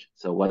language.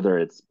 So whether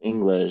it's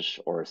English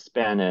or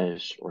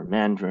Spanish or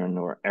Mandarin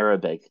or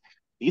Arabic,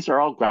 these are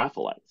all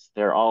grapholects.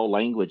 They're all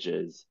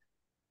languages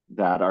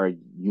that are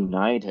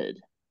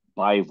united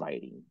by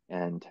writing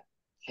and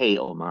pay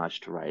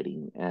homage to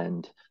writing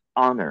and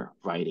honor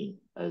writing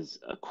as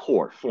a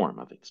core form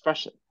of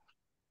expression.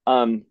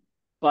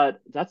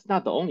 But that's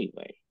not the only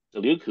way. The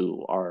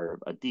Liuku are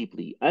a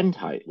deeply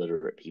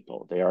anti-literate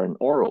people. They are an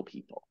oral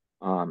people.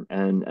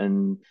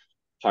 And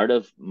part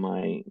of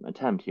my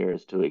attempt here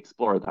is to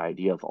explore the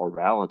idea of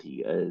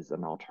orality as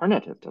an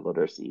alternative to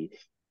literacy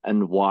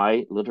and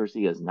why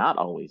literacy is not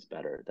always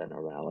better than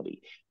orality.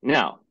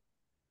 Now,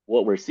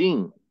 what we're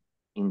seeing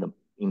in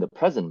the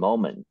present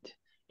moment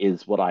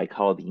is what I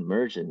call the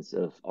emergence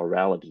of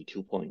orality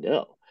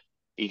 2.0.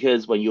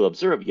 Because when you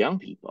observe young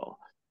people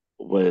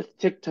with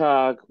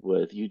TikTok,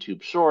 with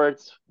YouTube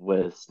Shorts,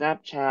 with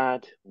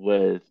Snapchat,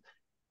 with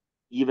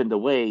even the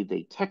way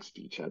they text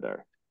each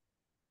other,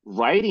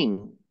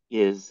 writing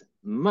is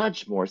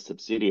much more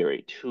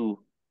subsidiary to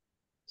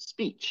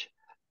speech.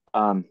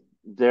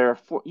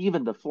 Therefore,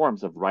 even the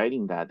forms of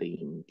writing that they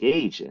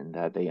engage in,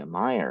 that they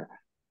admire,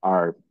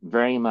 are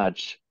very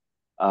much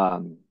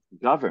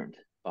governed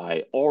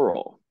by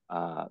oral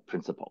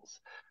principles.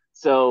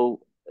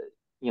 So,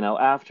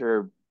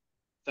 after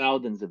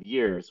thousands of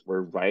years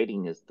where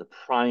writing is the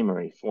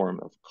primary form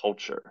of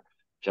culture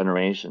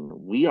generation,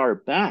 we are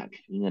back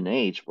in an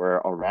age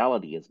where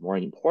orality is more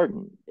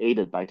important,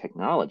 aided by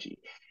technology.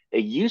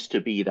 It used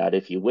to be that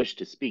if you wish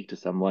to speak to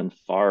someone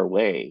far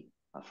away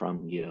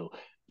from you,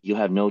 you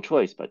have no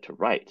choice but to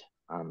write.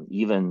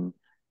 Even,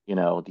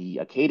 the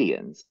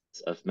Akkadians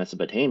of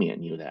Mesopotamia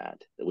knew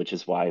that, which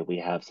is why we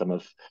have some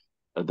of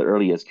the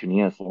earliest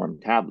cuneiform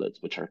tablets,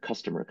 which are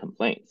customer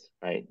complaints,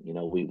 right?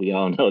 We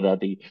all know that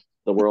the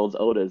world's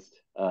oldest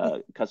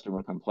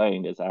customer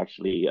complaint is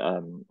actually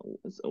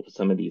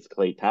some of these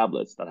clay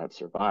tablets that have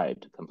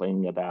survived,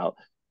 complaining about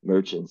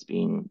merchants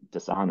being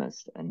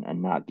dishonest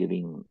and not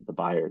giving the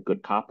buyer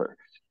good copper.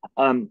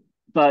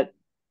 But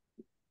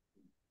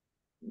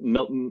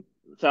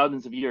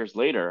thousands of years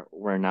later,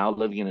 we're now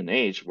living in an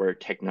age where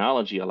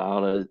technology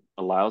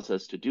allows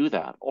us to do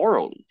that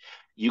orally.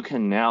 You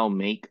can now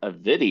make a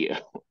video,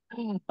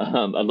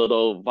 a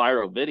little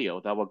viral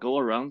video that will go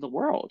around the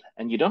world,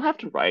 and you don't have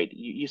to write.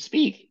 You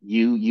speak.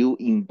 You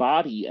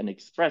embody and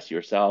express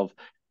yourself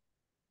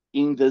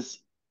in this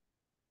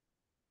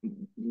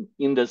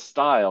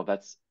style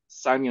that's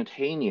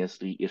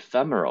simultaneously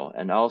ephemeral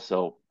and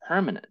also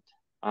permanent.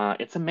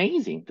 It's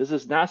amazing. This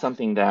is not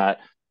something that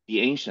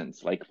the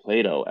ancients like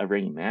Plato ever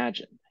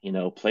imagined.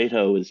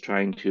 Plato is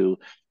trying to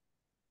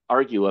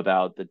argue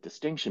about the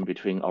distinction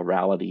between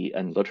orality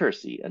and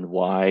literacy and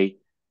why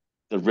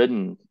the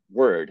written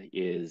word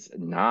is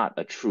not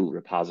a true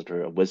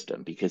repository of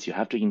wisdom, because you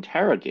have to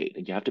interrogate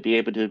and you have to be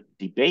able to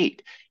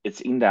debate. It's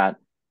in that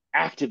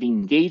active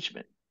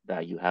engagement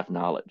that you have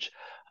knowledge.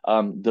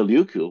 The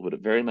Liuku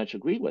would very much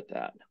agree with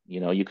that.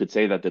 You could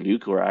say that the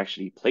Liuku are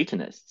actually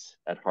Platonists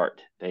at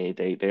heart.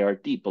 They are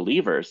deep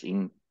believers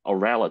in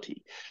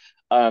orality.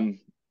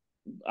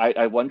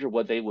 I wonder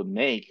what they would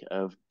make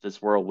of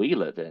this world we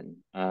live in,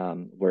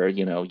 where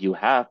you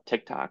have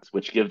TikToks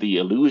which give the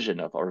illusion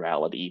of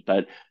orality,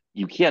 but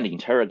you can't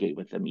interrogate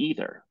with them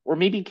either. Or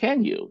maybe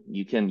can you?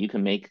 You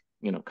can make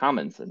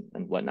comments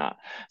and whatnot.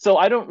 So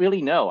I don't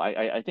really know.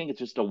 I think it's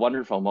just a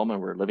wonderful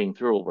moment we're living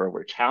through where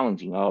we're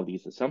challenging all of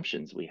these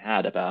assumptions we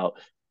had about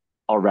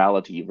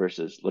orality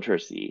versus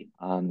literacy,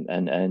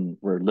 and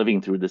we're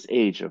living through this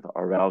age of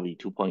orality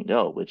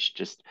 2.0, which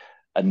just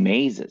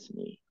amazes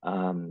me,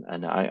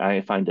 and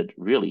I find it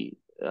really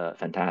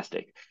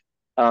fantastic.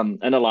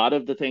 And a lot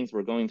of the things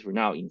we're going through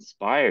now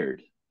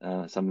inspired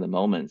some of the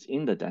moments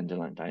in the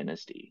Dandelion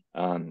Dynasty.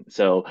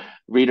 So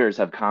readers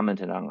have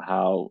commented on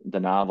how the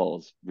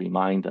novels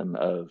remind them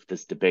of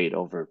this debate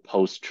over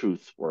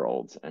post-truth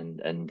worlds and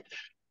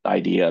the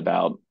idea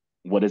about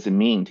what does it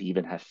mean to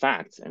even have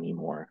facts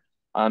anymore.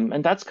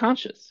 And that's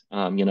conscious.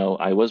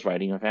 I was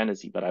writing a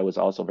fantasy, but I was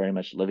also very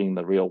much living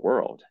the real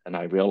world. And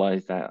I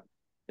realized that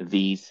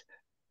these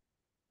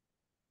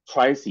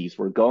crises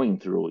we're going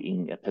through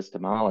in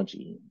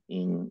epistemology,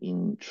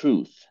 in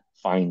truth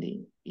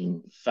finding,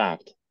 in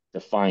fact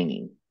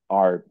defining,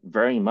 are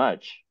very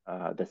much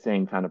the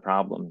same kind of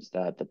problems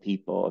that the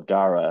people of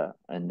Dara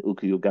and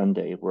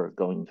Ukiugande were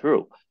going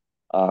through.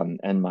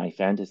 And my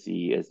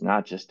fantasy is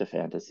not just a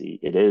fantasy,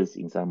 it is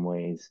in some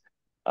ways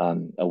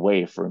a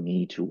way for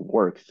me to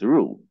work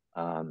through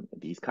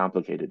these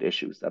complicated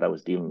issues that I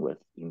was dealing with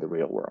in the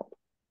real world.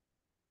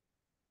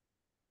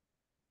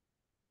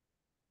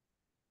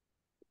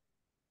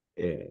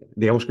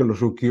 Digamos que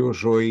los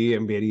ukios hoy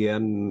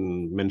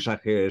enviarían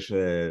mensajes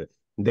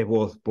de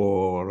voz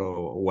por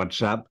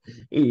WhatsApp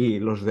y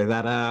los de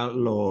Dara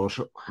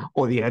los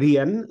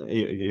odiarían,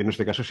 y en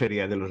este caso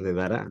sería de los de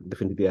Dara,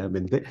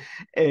 definitivamente.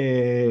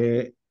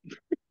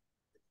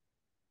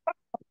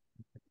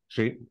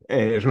 Sí,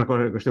 es una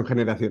cuestión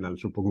generacional,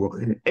 supongo.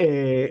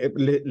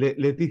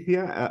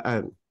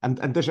 Leticia,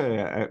 antes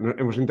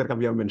hemos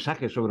intercambiado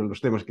mensajes sobre los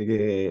temas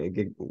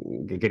que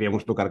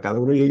queríamos tocar cada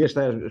uno y ella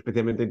está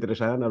especialmente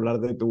interesada en hablar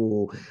de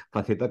tu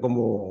faceta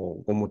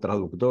como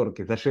traductor.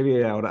 Quizás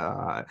sería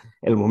ahora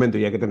el momento,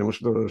 ya que tenemos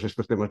todos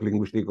estos temas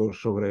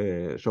lingüísticos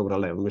sobre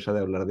la mesa,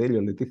 de hablar de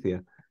ello,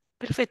 Leticia.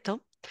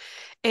 Perfecto.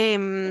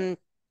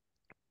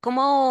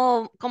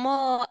 ¿Cómo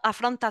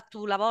afrontas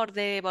tu labor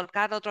de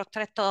volcar otros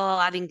textos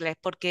al inglés?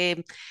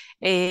 Porque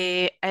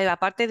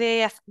aparte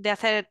de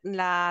hacer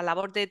la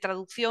labor de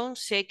traducción,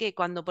 sé que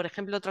cuando, por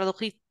ejemplo,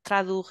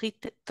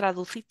 traduciste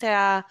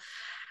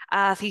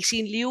a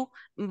Cixin Liu,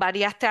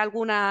 variaste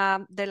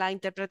algunas de las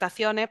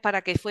interpretaciones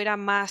para que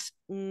fueran más,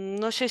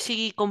 no sé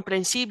si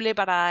comprensible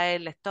para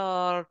el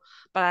lector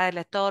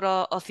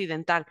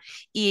occidental.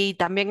 Y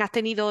también has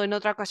tenido en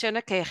otras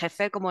ocasiones que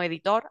ejercer como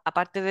editor,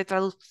 aparte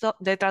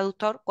de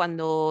traductor,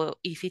 cuando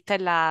hiciste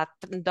las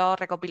dos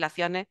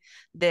recopilaciones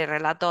de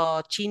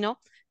relatos chinos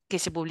que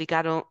se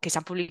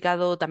han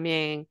publicado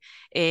también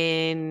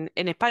en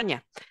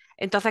España.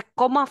 Entonces,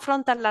 ¿cómo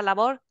afrontas la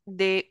labor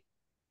de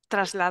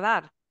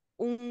trasladar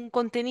un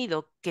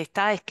contenido que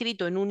está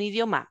escrito en un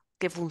idioma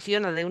que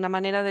funciona de una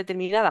manera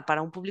determinada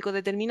para un público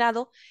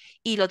determinado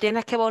y lo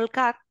tienes que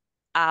volcar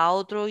a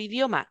otro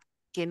idioma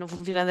que no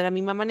funciona de la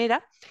misma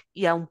manera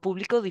y a un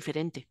público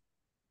diferente?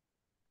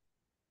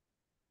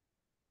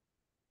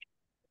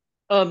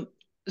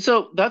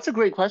 So that's a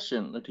great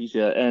question,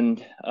 Leticia,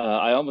 and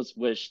I almost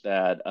wish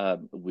that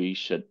we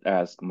should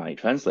ask my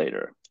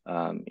translator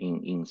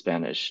in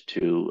Spanish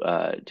to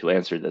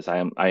answer this.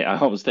 I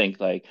almost think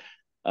like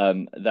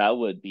that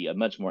would be a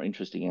much more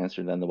interesting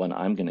answer than the one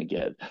I'm going to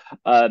give.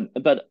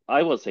 But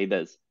I will say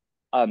this: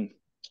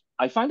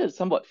 I find it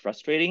somewhat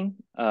frustrating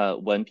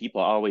when people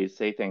always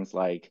say things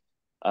like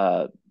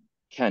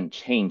can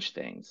change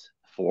things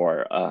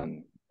for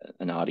an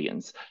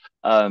audience.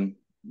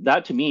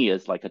 That to me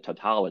is like a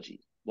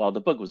tautology. Well,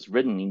 the book was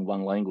written in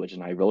one language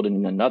and I wrote it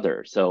in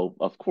another, so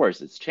of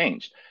course it's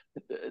changed.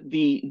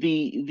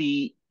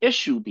 The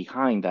issue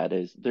behind that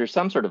is there's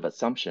some sort of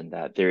assumption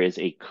that there is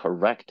a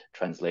correct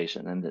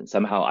translation, and then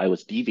somehow I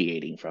was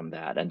deviating from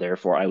that, and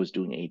therefore I was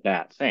doing a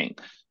bad thing.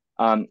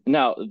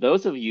 Now,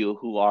 those of you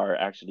who are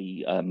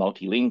actually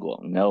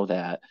multilingual know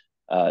that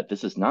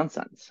this is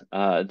nonsense.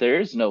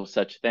 There is no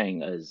such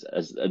thing as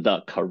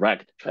the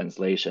correct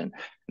translation.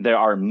 There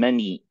are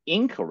many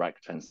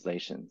incorrect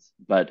translations,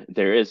 but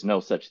there is no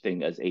such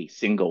thing as a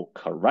single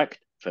correct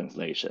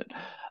translation.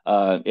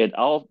 It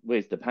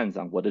always depends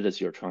on what it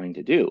is you're trying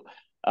to do.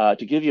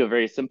 To give you a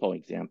very simple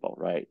example,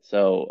 right?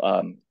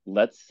 So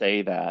let's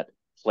say that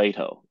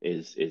Plato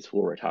is who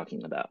we're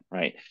talking about,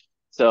 right?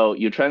 So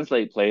you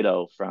translate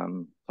Plato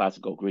from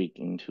classical Greek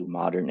into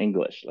modern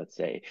English, let's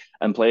say,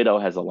 and Plato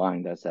has a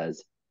line that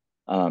says,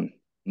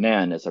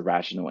 man is a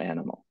rational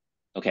animal.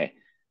 Okay,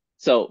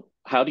 so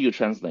how do you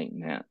translate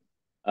man?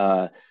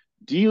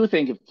 Do you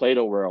think if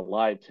Plato were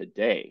alive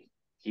today,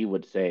 he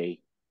would say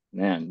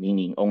man,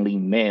 meaning only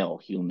male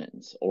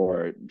humans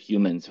or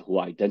humans who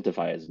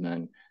identify as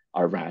men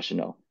are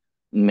rational?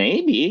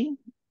 Maybe,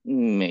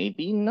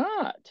 maybe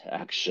not,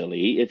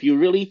 actually. If you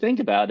really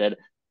think about it,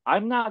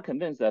 I'm not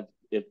convinced that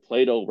if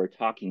Plato were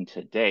talking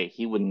today,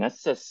 he would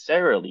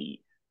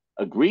necessarily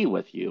agree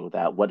with you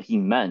that what he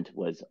meant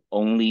was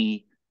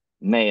only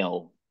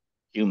male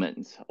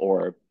humans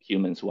or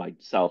humans who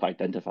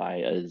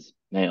self-identify as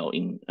male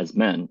as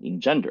men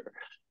in gender.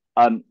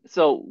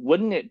 So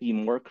wouldn't it be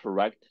more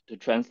correct to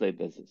translate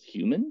this as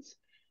humans?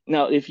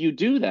 Now, if you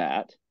do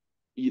that,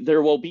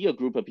 there will be a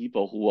group of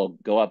people who will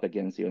go up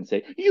against you and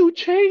say, you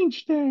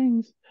changed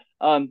things.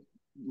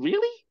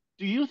 Really?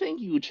 Do you think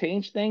you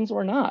changed things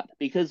or not?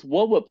 Because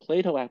what would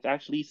Plato have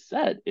actually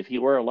said if he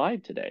were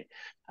alive today?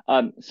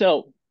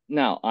 So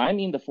now I'm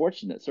in the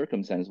fortunate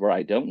circumstance where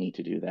I don't need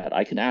to do that.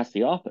 I can ask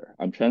the author.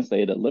 I'm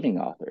translated a living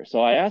author. So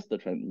I asked the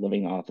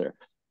living author,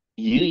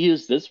 you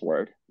use this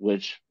word,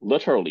 which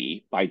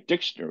literally by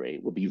dictionary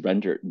would be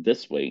rendered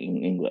this way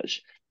in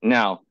English.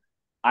 Now,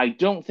 I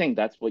don't think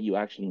that's what you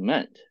actually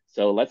meant.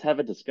 So let's have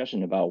a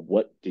discussion about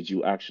what did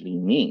you actually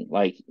mean?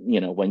 Like,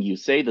 when you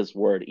say this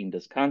word in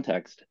this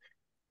context,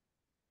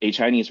 a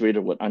Chinese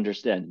reader would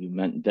understand you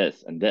meant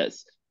this and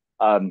this.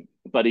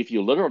 But if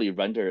you literally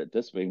render it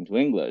this way into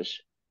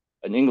English,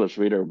 an English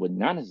reader would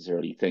not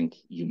necessarily think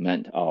you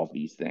meant all of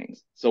these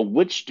things. So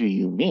which do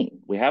you mean?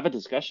 We have a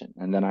discussion.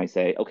 And then I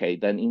say, okay,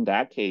 then in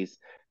that case,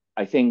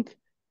 I think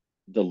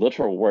the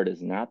literal word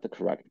is not the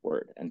correct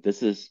word. And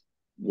this is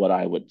what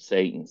I would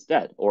say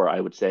instead. Or I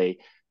would say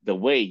the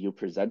way you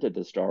presented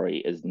the story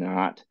is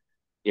not,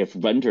 if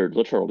rendered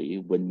literally,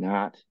 would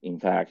not, in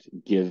fact,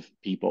 give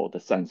people the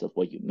sense of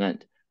what you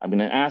meant. I'm going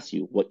to ask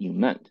you what you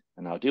meant,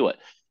 and I'll do it.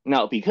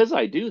 Now, because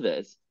I do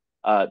this,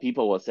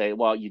 people will say,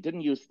 well, you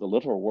didn't use the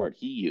literal word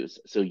he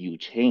used, so you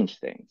changed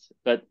things.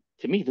 But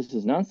to me, this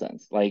is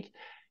nonsense. Like,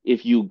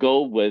 if you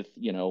go with,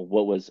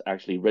 what was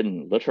actually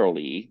written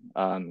literally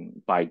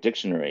by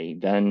dictionary,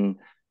 then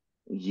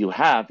you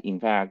have, in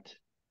fact,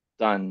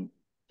 done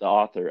the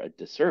author a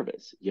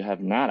disservice. You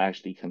have not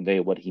actually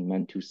conveyed what he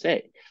meant to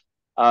say.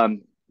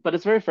 But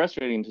it's very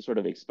frustrating to sort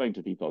of explain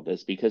to people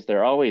this because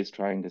they're always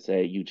trying to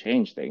say you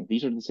change things.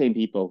 These are the same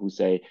people who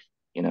say,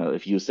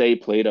 if you say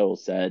Plato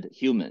said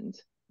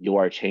humans, you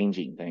are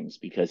changing things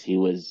because he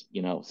was,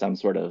 some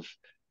sort of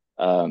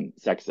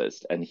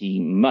sexist and he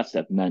must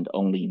have meant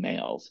only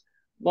males.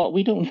 Well,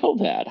 we don't know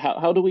that.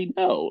 How do we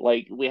know?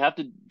 Like, we have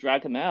to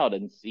drag him out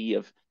and see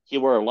if he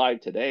were alive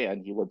today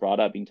and he were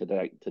brought up into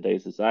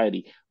today's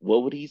society,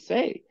 what would he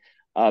say?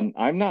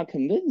 I'm not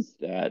convinced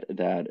that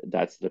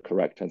that's the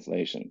correct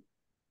translation.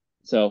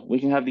 So we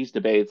can have these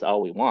debates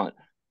all we want,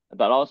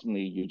 but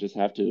ultimately you just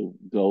have to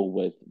go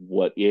with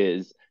what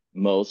is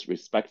most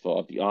respectful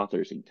of the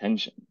author's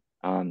intention.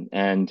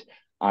 And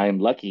I'm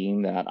lucky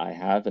in that I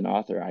have an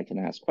author I can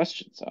ask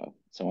questions of.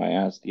 So I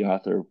asked the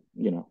author,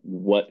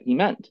 what he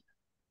meant.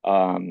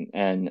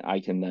 And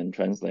I can then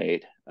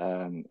translate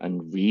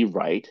and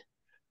rewrite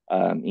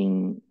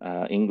in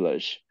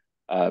English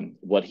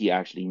what he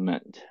actually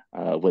meant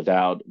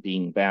without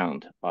being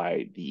bound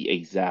by the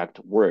exact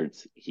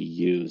words he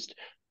used,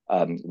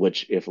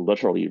 which, if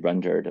literally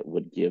rendered,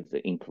 would give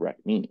the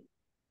incorrect meaning.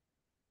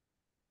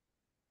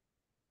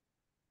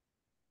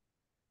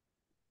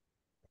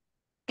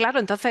 Claro,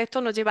 entonces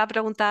esto nos lleva a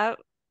preguntar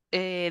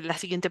la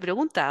siguiente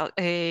pregunta.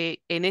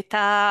 En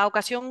esta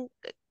ocasión,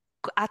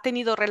 ¿has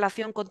tenido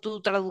relación con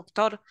tu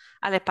traductor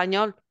al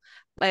español?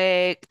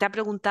 ¿Te ha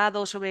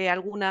preguntado sobre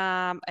algún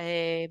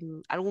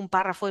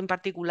párrafo en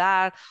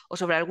particular o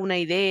sobre alguna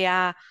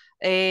idea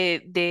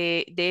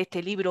de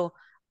este libro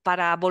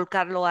para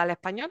volcarlo al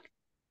español?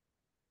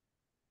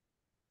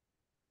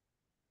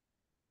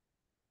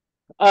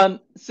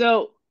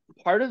 So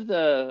part of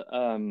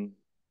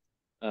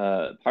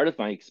part of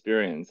my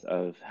experience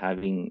of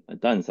having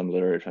done some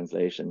literary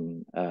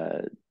translation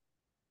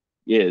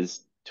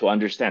is to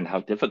understand how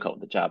difficult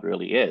the job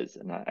really is,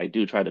 and I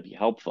do try to be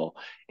helpful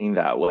in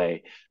that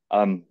way.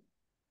 I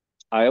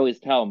always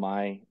tell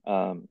my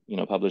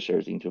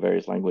publishers into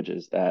various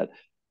languages that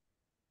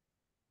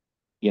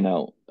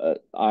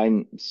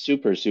I'm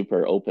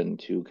super open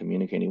to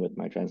communicating with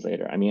my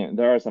translator. I mean,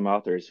 there are some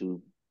authors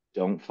who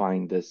don't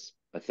find this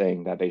a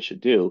thing that they should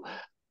do,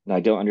 and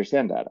I don't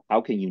understand that. How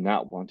can you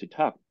not want to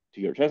talk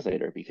to your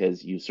translator?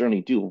 Because you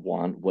certainly do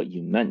want what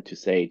you meant to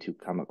say to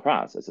come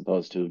across, as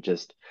opposed to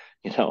just,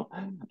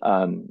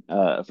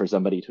 for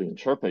somebody to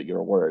interpret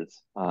your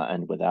words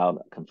and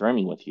without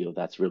confirming with you,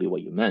 that's really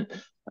what you meant.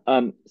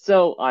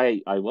 So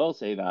I will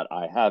say that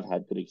I have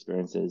had good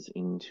experiences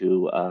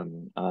into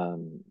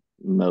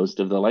most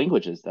of the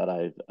languages that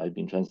I've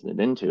been translated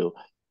into.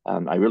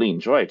 I really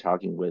enjoy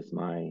talking with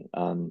my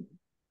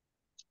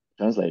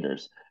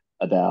translators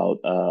about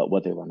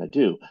what they want to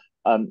do.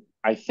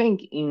 I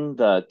think in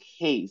the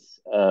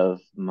case of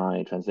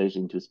my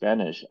translation to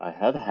Spanish, I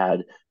have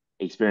had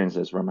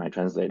experiences where my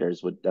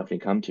translators would definitely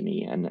come to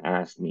me and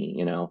ask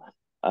me,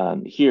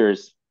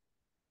 here's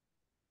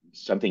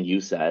something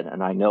you said,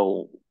 and I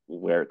know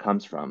where it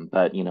comes from,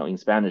 but in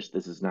Spanish,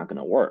 this is not going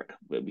to work.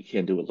 We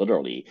can't do it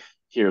literally.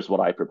 Here's what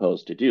I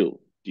propose to do.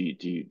 Do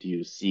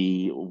you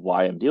see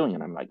why I'm doing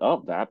it? I'm like,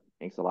 oh, that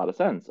makes a lot of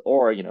sense.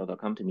 Or, they'll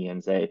come to me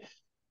and say,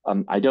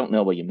 I don't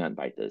know what you meant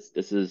by this.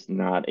 This is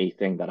not a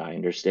thing that I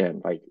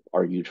understand. Like,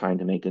 are you trying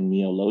to make a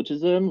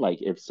neologism?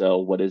 Like, if so,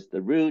 what is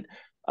the root?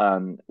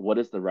 What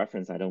is the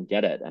reference? I don't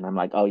get it. And I'm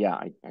like, oh yeah,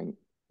 I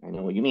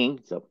know what you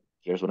mean. So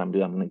here's what I'm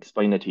doing. I'm going to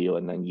explain it to you,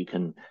 and then you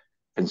can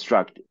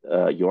construct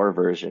your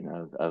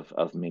version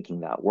of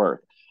making that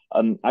work.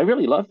 I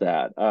really love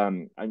that.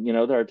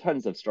 There are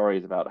tons of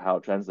stories about how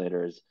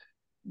translators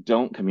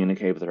don't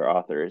communicate with their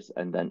authors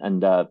and then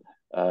end up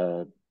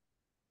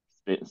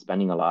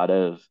spending a lot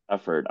of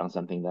effort on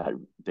something that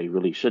they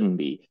really shouldn't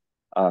be.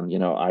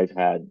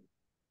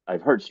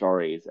 I've heard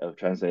stories of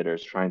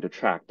translators trying to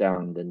track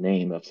down the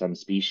name of some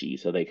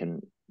species so they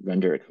can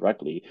render it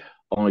correctly,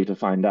 only to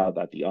find out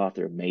that the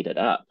author made it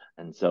up.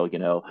 And so,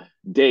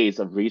 days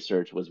of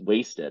research was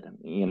wasted.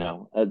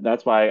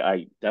 That's why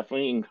I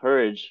definitely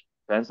encourage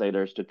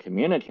translators to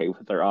communicate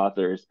with their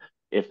authors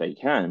if they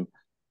can,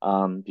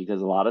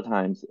 because a lot of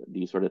times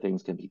these sort of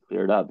things can be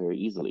cleared up very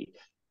easily.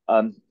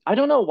 I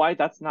don't know why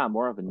that's not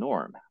more of a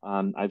norm.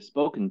 I've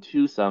spoken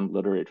to some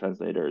literary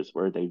translators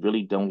where they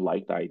really don't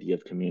like the idea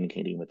of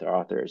communicating with their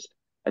authors.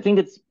 I think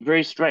it's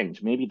very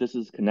strange. Maybe this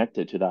is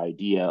connected to the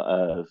idea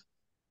of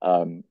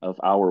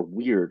our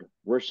weird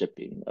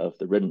worshiping of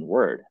the written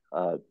word.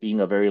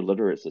 Being a very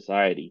literate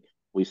society,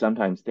 we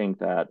sometimes think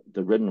that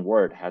the written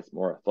word has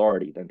more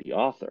authority than the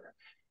author.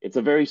 It's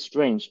a very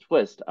strange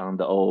twist on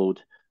the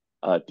old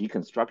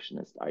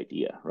deconstructionist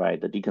idea,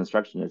 right? The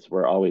deconstructionists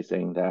were always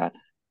saying that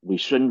we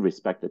shouldn't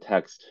respect the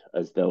text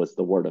as though it's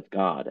the word of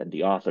God, and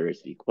the author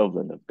is the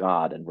equivalent of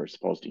God, and we're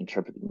supposed to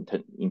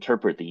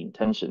interpret the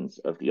intentions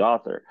of the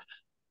author.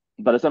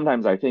 But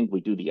sometimes I think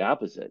we do the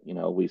opposite. You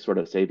know, we sort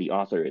of say the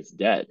author is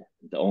dead.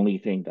 The only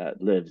thing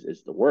that lives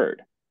is the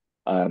word.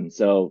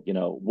 So, you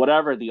know,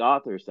 whatever the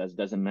author says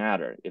doesn't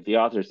matter. If the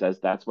author says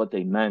that's what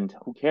they meant,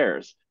 who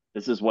cares?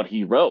 This is what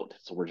he wrote.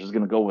 So we're just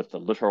going to go with the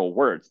literal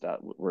words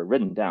that were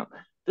written down.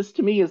 This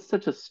to me is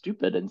such a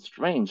stupid and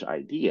strange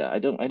idea. I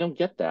don't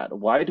get that.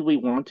 Why do we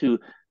want to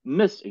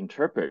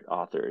misinterpret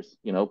authors?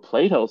 You know,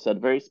 Plato said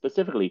very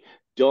specifically,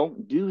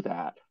 don't do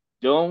that.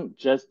 Don't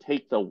just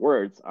take the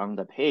words on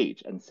the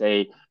page and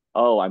say,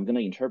 oh, I'm going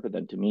to interpret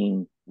them to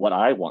mean what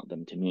I want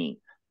them to mean.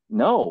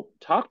 No,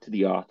 talk to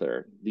the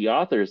author. The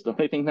author is the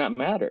only thing that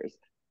matters.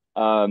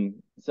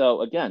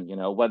 So again, you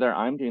know, whether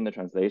I'm doing the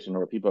translation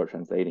or people are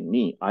translating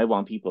me, I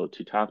want people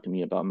to talk to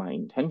me about my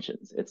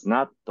intentions. It's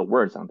not the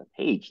words on the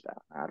page that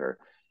matter,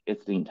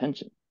 it's the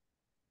intention.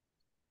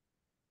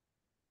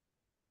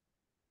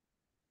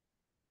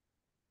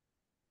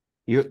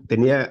 Yo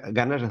tenía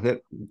ganas de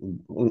hacer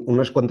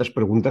unas cuantas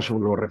preguntas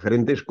sobre los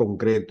referentes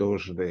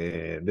concretos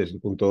desde el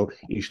punto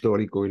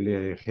histórico y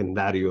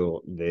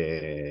legendario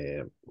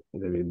de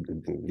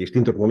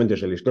distintos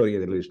momentos de la historia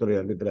de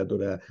la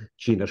literatura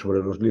china sobre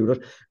los libros,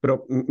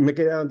 pero me he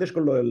quedado antes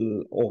con lo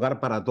del hogar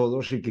para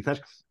todos y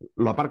quizás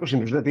lo aparco, si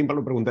nos da tiempo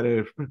lo preguntaré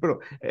después, pero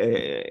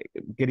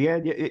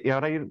quería y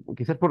ahora ir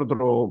quizás por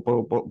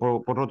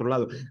otro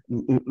lado.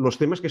 Los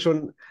temas que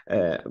son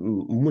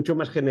mucho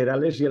más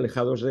generales y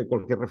alejados de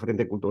cualquier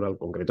referente cultural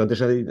concreto.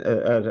 Antes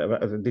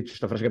has dicho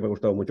esta frase que me ha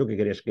gustado mucho, que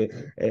querías que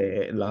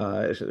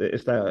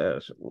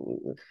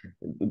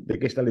de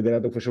que esta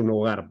literatura fuese un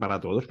hogar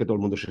para todos, que todo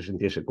el mundo se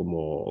sintiese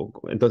como...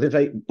 Entonces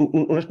hay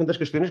unas cuantas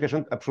cuestiones que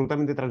son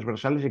absolutamente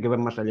transversales y que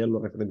van más allá de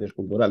los referentes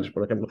culturales.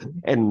 Por ejemplo,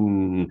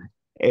 en...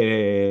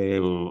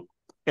 Eh,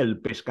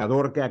 el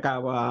pescador que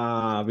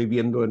acaba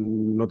viviendo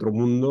en otro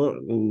mundo,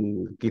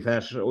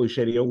 quizás hoy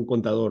sería un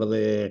contador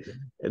de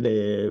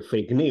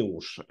fake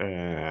news.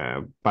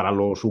 Para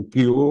los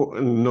Ukiu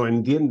no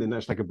entienden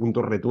hasta qué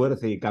punto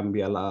retuerce y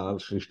cambia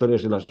las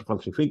historias y las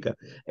falsifica.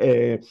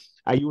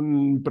 Hay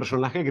un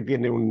personaje que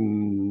tiene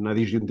una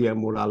disyuntiva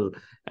moral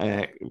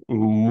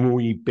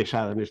muy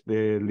pesada en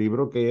este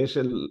libro, que es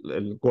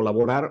el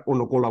colaborar o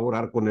no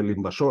colaborar con el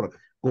invasor.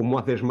 ¿Cómo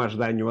haces más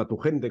daño a tu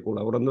gente,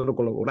 colaborando o no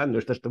colaborando?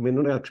 Esta es también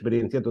una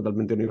experiencia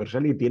totalmente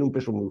universal y tiene un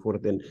peso muy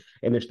fuerte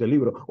en este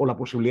libro. O la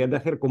posibilidad de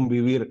hacer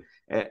convivir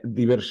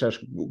diversas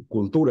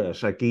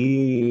culturas.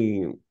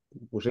 Aquí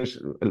pues es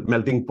el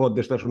melting pot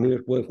de Estados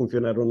Unidos puede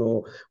funcionar o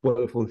no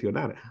puede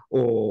funcionar.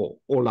 O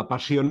la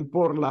pasión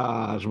por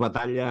las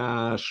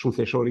batallas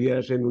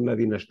sucesorias en una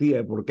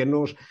dinastía. ¿Por qué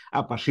nos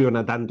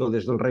apasiona tanto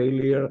desde el Rey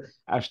Lear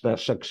hasta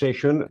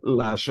Succession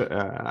las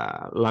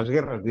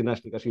guerras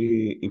dinásticas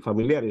y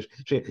familiares?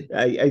 O sea,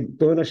 hay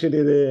toda una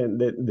serie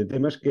de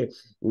temas que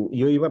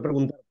yo iba a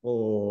preguntar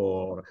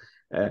por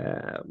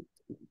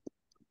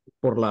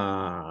el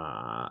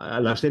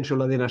ascenso de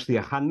la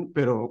dinastía Han,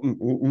 pero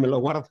me lo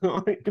guardo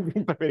y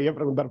prefería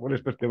preguntar por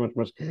estos temas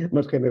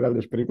más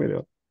generales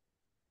primero.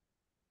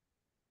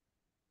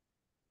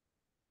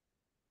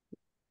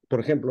 Por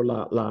ejemplo,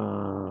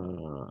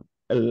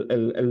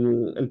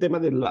 el tema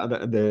de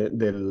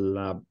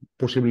la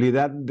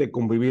posibilidad de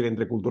convivir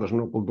entre culturas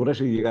no culturas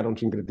y llegar a un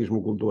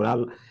sincretismo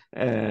cultural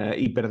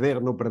y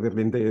no perder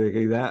la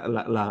integridad,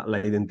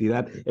 la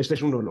identidad. Este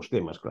es uno de los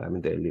temas,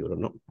 claramente, del libro,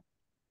 ¿no?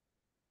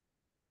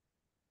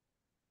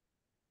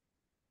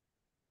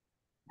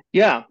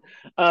 Yeah.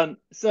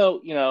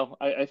 So, you know,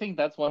 I think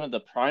that's one of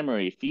the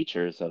primary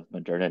features of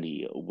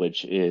modernity,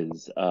 which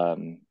is,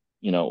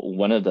 you know,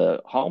 one of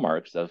the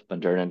hallmarks of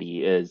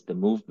modernity is the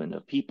movement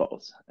of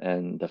peoples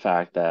and the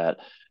fact that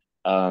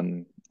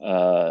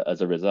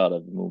as a result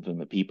of the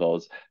movement of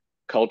peoples,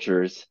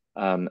 cultures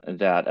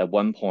that at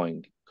one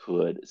point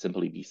could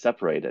simply be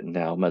separated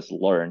now must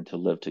learn to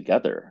live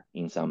together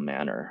in some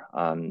manner.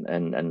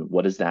 And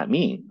what does that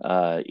mean?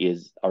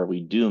 Are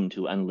we doomed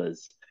to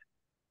endless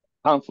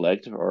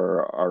conflict,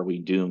 or are we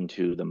doomed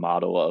to the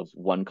model of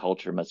one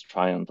culture must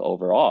triumph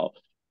over all?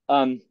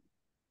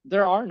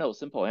 There are no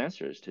simple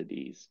answers to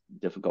these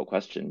difficult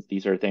questions.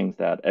 These are things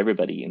that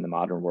everybody in the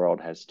modern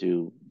world has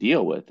to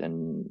deal with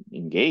and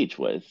engage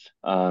with.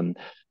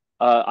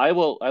 I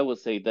will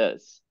say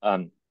this.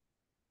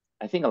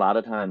 I think a lot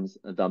of times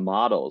the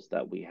models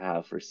that we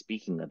have for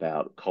speaking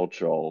about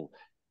cultural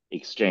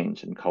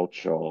exchange and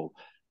cultural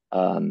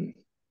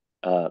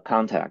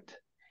contact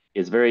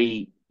is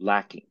very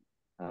lacking.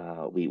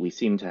 We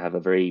seem to have a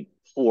very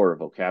poor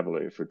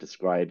vocabulary for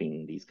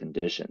describing these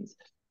conditions.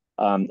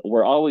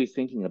 We're always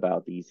thinking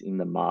about these in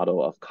the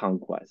model of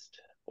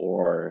conquest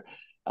or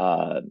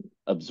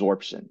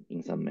absorption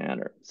in some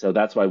manner. So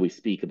that's why we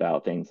speak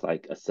about things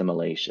like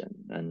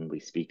assimilation and we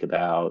speak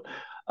about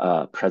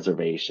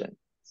preservation.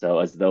 So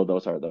as though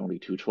those are the only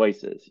two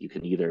choices. You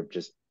can either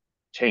just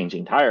change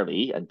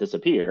entirely and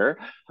disappear,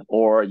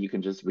 or you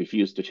can just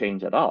refuse to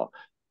change at all.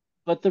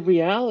 But the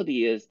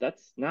reality is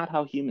that's not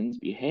how humans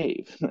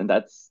behave, and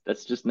that's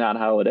just not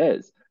how it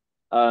is.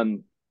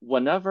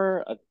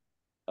 Whenever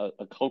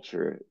a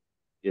culture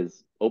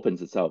is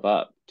opens itself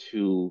up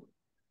to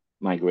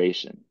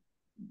migration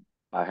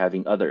by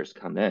having others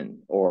come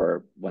in,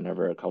 or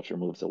whenever a culture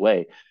moves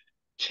away,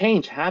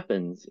 change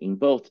happens in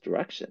both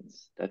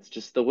directions. That's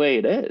just the way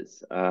it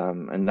is.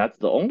 And that's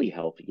the only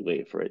healthy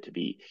way for it to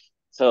be.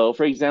 So,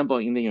 for example,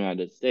 in the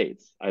United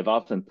States, I've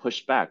often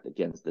pushed back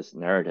against this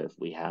narrative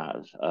we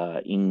have.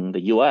 In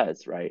the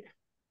US, right?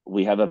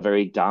 We have a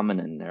very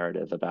dominant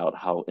narrative about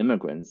how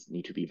immigrants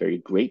need to be very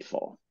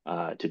grateful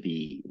to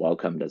be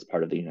welcomed as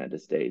part of the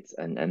United States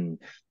and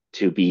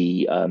to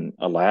be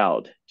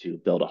allowed to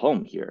build a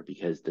home here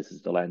because this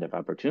is the land of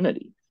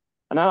opportunity.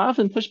 And I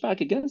often push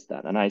back against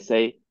that. And I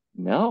say,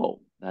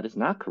 no, that is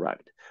not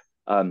correct.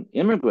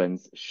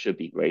 Immigrants should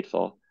be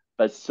grateful,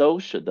 but so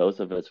should those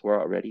of us who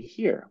are already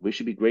here. We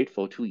should be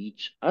grateful to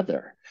each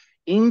other.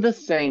 In the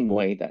same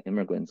way that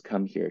immigrants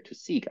come here to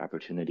seek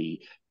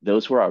opportunity,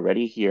 those who are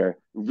already here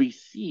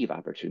receive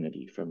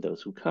opportunity from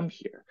those who come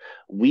here.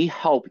 We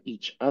help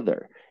each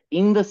other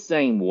in the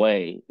same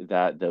way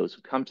that those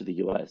who come to the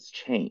US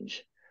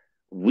change.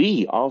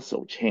 We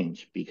also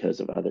change because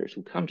of others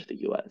who come to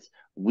the US.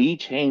 We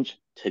change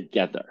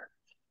together.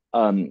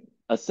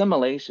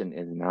 Assimilation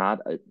is not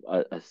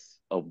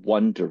a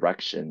one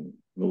direction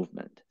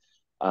movement.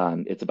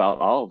 It's about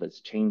all of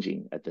us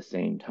changing at the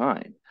same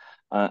time.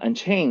 And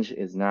change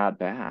is not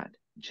bad.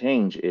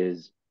 Change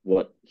is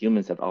what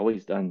humans have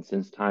always done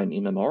since time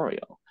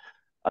immemorial.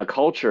 A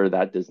culture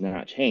that does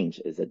not change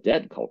is a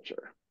dead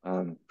culture.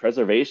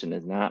 Preservation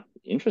is not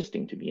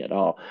interesting to me at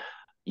all.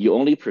 You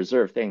only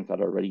preserve things that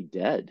are already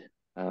dead.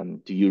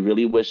 Do you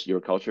really wish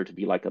your culture to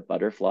be like a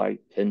butterfly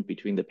pinned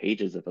between the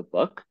pages of a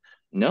book?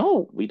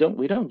 No, we don't.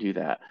 We don't do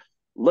that.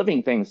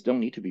 Living things don't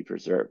need to be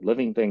preserved.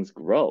 Living things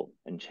grow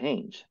and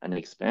change and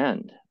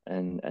expand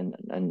and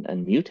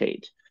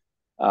mutate.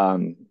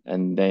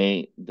 And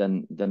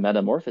then the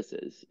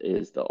metamorphosis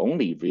is the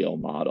only real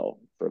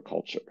model for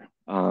culture.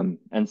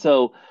 And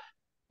so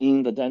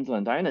in the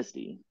Dandelion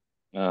Dynasty,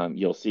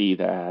 you'll see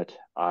that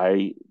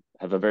I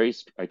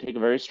take a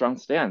very strong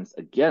stance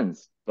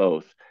against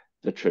both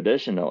the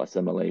traditional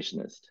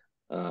assimilationist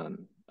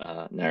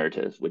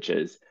narrative, which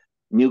is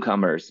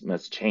newcomers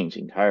must change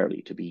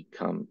entirely to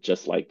become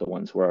just like the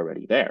ones who are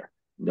already there.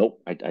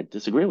 Nope, I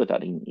disagree with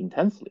that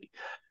intensely.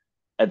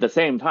 At the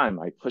same time,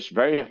 I push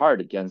very hard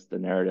against the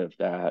narrative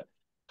that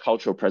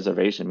cultural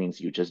preservation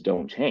means you just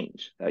don't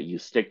change, that you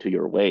stick to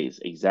your ways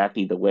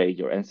exactly the way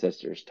your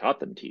ancestors taught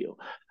them to you.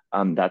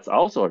 That's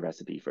also a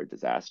recipe for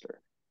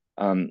disaster.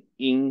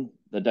 In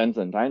the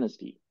Dandelion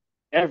Dynasty,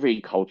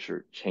 every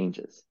culture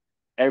changes.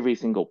 Every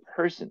single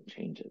person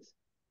changes.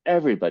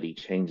 Everybody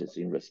changes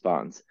in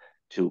response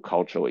to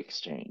cultural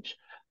exchange.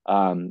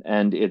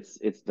 And it's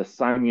the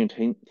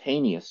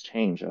simultaneous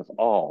change of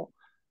all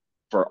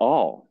for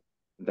all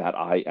that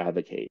I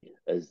advocate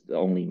as the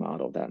only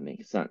model that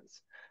makes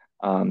sense.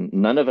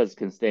 None of us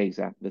can stay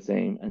exactly the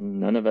same,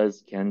 and none of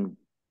us can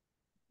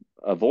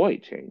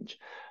avoid change.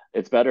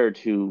 It's better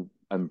to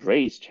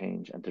embrace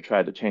change and to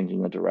try to change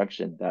in a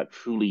direction that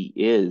truly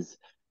is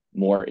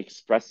more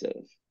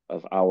expressive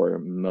of our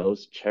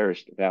most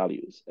cherished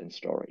values and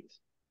stories.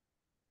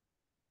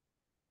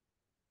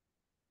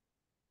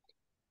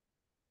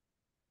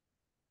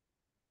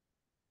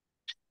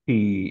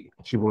 Y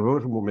si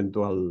volvemos un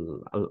momento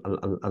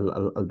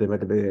al tema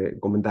que te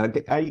comentaba,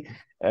 que hay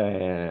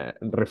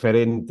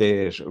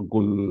referentes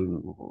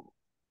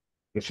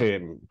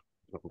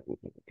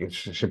que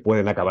se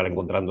pueden acabar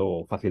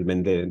encontrando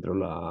fácilmente dentro de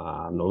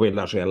la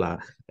novela, o sea,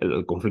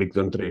 el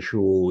conflicto entre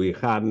Shu y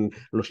Han,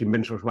 los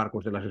inmensos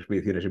barcos de las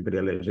expediciones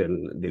imperiales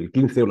del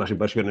 15 o las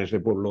invasiones de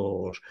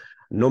pueblos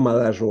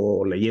nómadas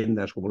o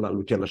leyendas como la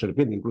lucha de la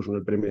serpiente, incluso en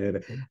el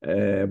primer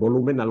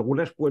volumen.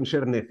 Algunas pueden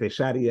ser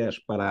necesarias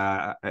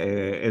para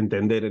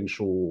entender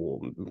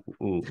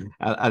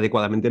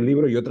adecuadamente el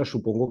libro y otras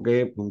supongo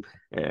que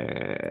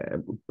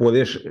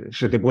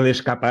se te puede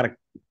escapar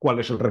cuál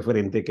es el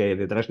referente que hay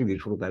detrás y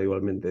disfrutar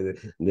igualmente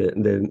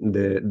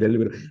del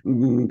libro.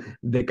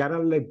 De cara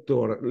al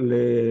lector,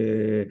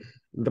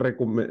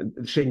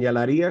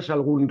 ¿señalarías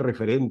algún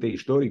referente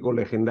histórico,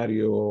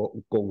 legendario,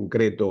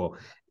 concreto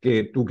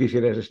que tú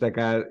quisieras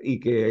destacar y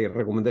que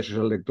recomendases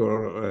al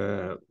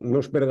lector? No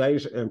os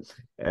perdáis,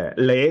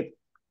 leed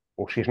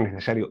o si es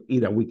necesario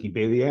ir a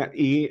Wikipedia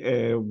y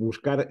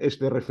buscar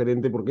este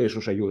referente porque eso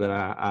os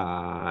ayudará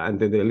a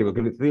entender el libro.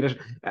 ¿Que quieras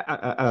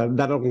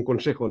dar algún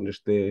consejo en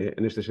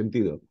este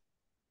sentido?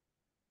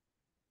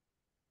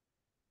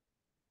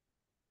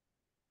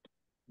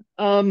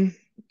 Um,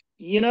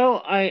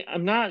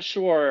 I'm not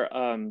sure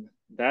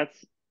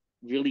that's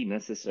really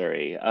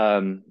necessary.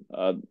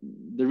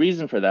 The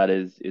reason for that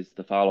is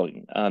the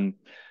following.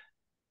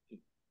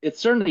 it's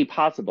certainly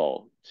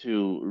possible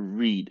to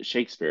read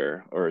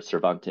Shakespeare or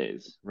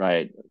Cervantes,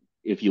 right?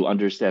 If you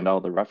understand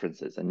all the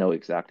references and know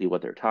exactly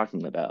what they're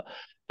talking about.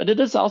 But it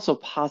is also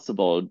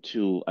possible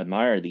to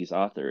admire these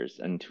authors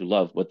and to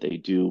love what they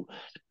do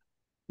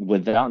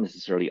without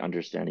necessarily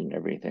understanding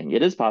everything.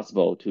 It is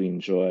possible to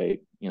enjoy,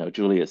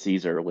 Julius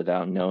Caesar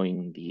without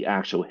knowing the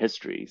actual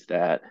histories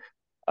that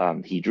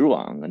he drew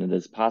on, and it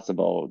is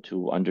possible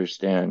to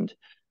understand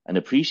and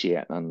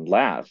appreciate and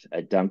laugh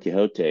at Don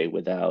Quixote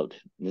without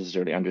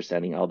necessarily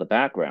understanding all the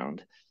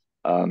background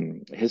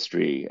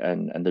history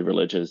and the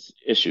religious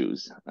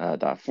issues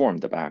that form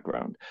the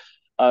background.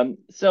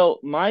 So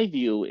my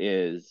view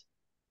is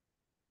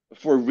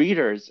for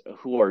readers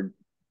who are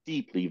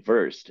deeply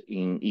versed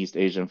in East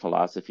Asian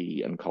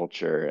philosophy and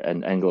culture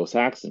and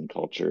Anglo-Saxon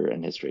culture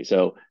and history.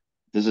 So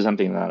this is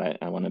something that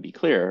I want to be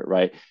clear,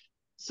 right?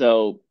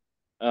 So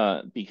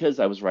because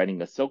I was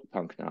writing a silk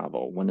punk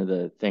novel, one of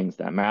the things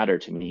that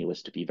mattered to me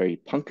was to be very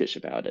punkish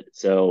about it.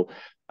 So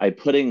I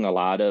put in a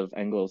lot of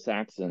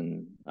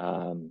Anglo-Saxon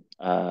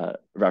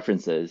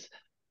references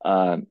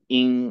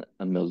in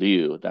a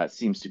milieu that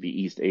seems to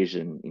be East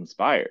Asian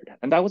inspired.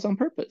 And that was on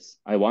purpose.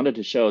 I wanted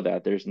to show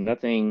that there's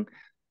nothing,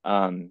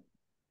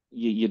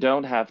 you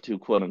don't have to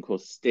quote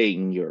unquote stay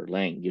in your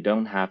lane. You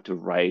don't have to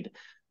write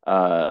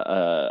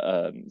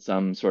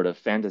some sort of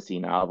fantasy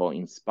novel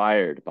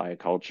inspired by a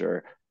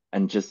culture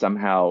and just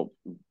somehow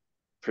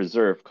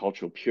preserve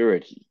cultural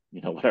purity,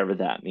 whatever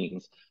that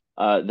means.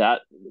 That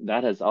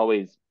has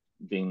always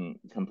been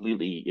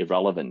completely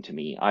irrelevant to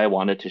me. I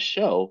wanted to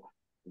show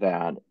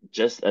that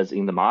just as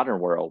in the modern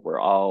world,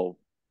 we're all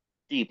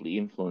deeply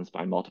influenced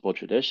by multiple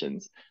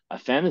traditions, a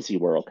fantasy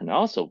world can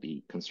also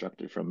be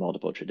constructed from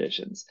multiple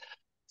traditions.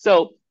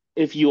 So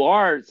if you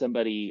are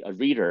somebody, a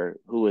reader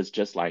who is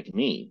just like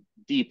me,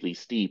 deeply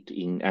steeped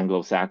in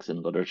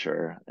Anglo-Saxon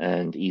literature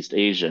and East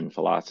Asian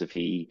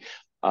philosophy,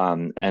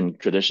 and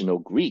traditional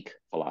Greek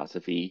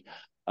philosophy,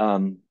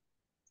 and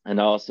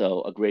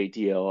also a great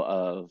deal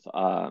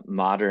of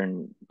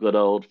modern, good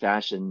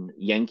old-fashioned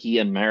Yankee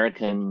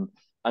American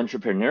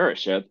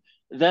entrepreneurship,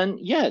 then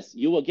yes,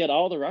 you will get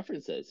all the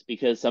references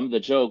because some of the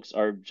jokes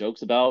are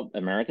jokes about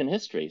American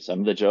history. Some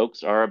of the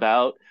jokes are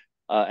about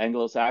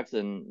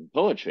Anglo-Saxon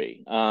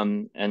poetry,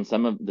 and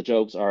some of the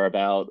jokes are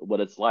about what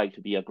it's like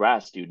to be a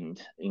grad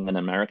student in an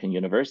American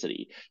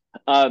university.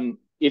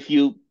 If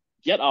you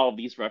get all of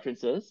these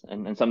references,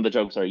 and some of the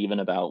jokes are even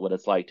about what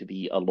it's like to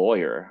be a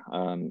lawyer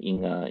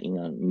in a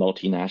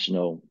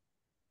multinational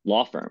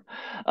law firm.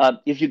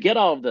 If you get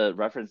all of the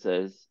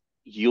references,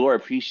 your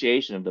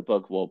appreciation of the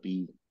book will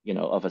be,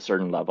 of a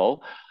certain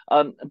level.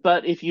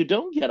 But if you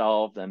don't get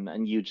all of them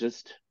and you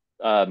just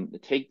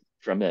take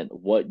from it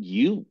what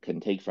you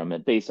can take from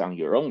it based on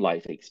your own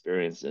life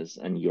experiences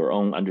and your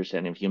own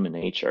understanding of human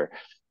nature,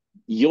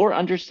 your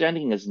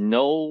understanding is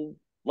no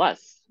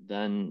less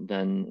than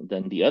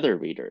the other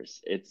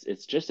readers.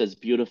 It's just as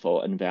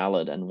beautiful and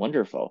valid and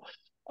wonderful.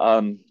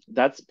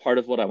 That's part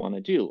of what I want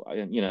to do.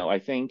 I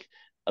think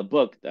a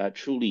book that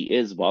truly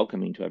is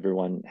welcoming to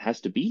everyone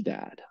has to be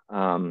that.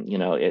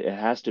 It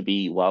has to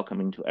be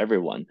welcoming to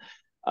everyone.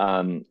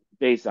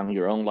 Based on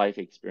your own life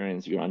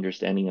experience, your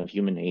understanding of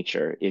human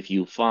nature. If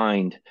you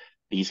find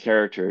these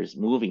characters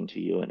moving to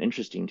you and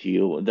interesting to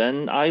you,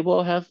 then I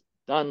will have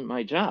done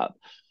my job.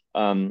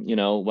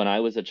 When I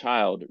was a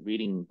child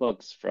reading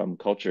books from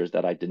cultures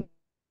that I did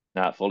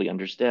not fully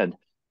understand,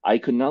 I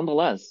could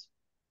nonetheless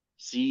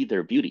see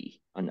their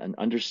beauty and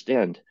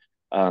understand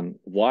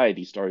why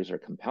these stories are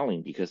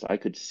compelling because I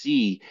could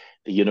see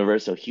the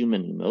universal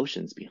human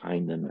emotions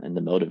behind them and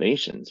the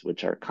motivations,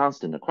 which are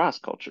constant across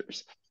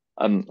cultures.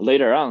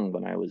 Later on,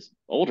 when I was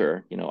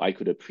older, I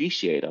could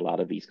appreciate a lot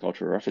of these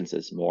cultural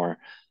references more,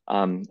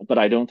 but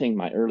I don't think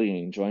my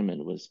early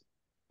enjoyment was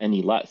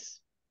any less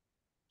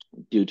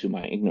due to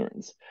my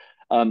ignorance.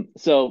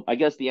 So I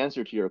guess the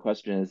answer to your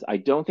question is I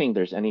don't think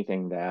there's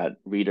anything that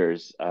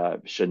readers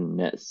shouldn't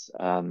miss.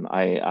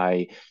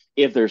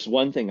 If there's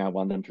one thing I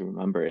want them to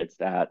remember, it's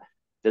that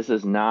this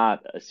is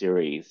not a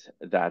series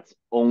that's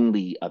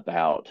only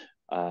about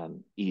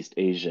East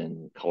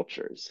Asian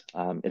cultures.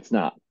 It's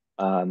not.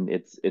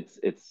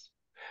 It's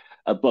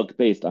a book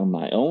based on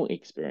my own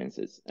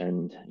experiences,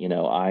 and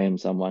I am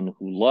someone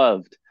who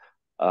loved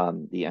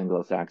the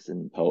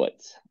Anglo-Saxon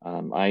poets.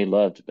 I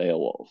loved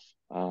Beowulf.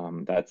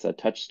 That's a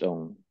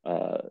touchstone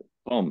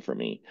poem for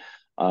me.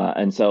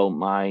 And so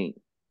my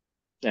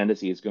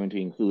fantasy is going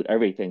to include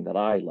everything that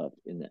I loved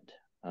in it.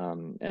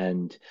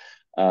 And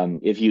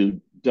if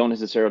you don't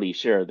necessarily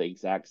share the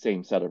exact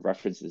same set of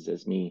references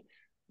as me,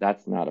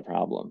 that's not a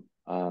problem.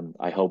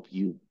 I hope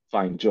you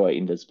find joy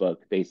in this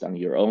book based on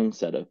your own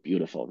set of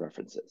beautiful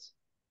references.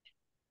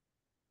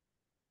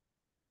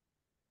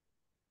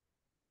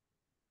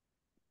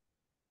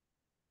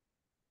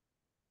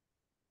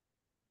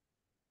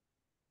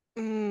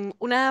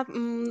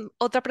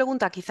 Otra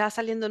pregunta, quizás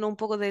saliéndonos un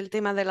poco del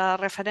tema de las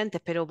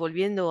referentes, pero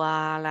volviendo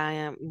a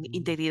la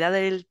integridad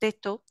del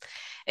texto,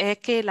 es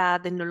que la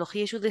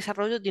tecnología y su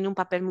desarrollo tiene un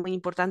papel muy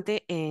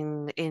importante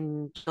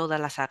en toda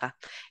la saga.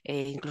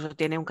 Incluso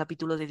tiene un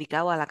capítulo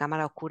dedicado a la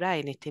cámara oscura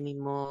en este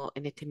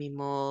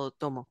mismo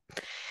tomo.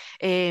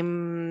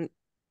 Em,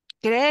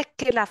 ¿Crees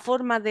que la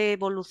forma de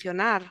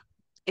evolucionar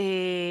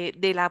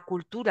de la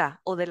cultura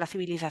o de la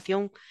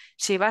civilización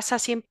se basa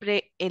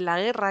siempre en la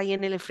guerra y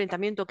en el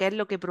enfrentamiento, que es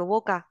lo que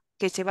provoca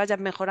que se vaya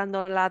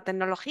mejorando la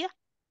tecnología?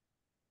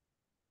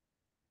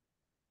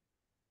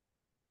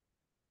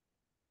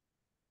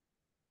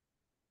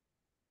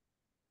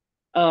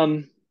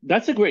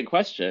 That's a great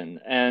question.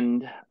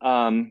 And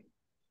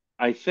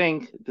I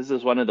think this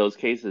is one of those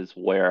cases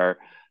where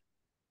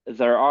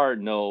there are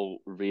no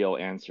real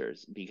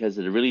answers because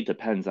it really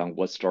depends on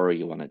what story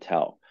you want to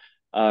tell.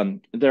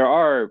 There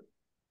are,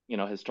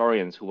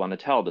 historians who want to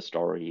tell the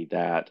story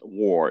that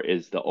war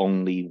is the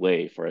only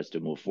way for us to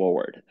move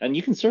forward. And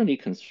you can certainly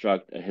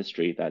construct a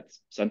history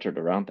that's centered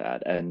around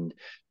that and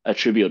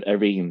attribute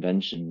every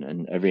invention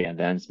and every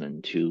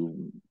advancement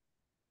to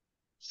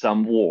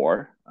some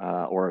war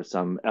or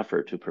some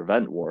effort to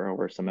prevent war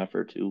or some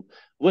effort to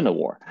win a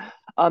war.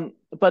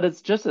 But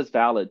it's just as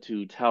valid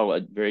to tell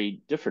a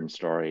very different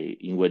story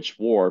in which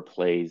war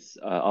plays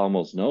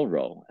almost no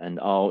role and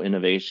all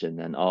innovation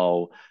and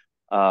all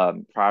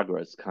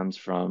progress comes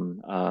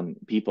from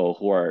people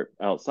who are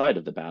outside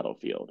of the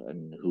battlefield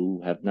and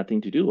who have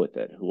nothing to do with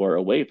it, who are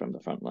away from the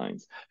front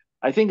lines.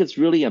 I think it's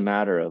really a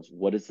matter of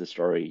what is the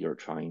story you're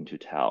trying to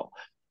tell.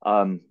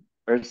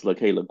 Ursula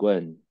K. Le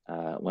Guin,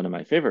 one of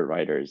my favorite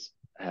writers,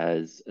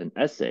 has an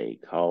essay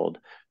called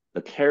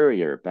The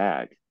Carrier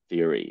Bag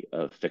Theory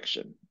of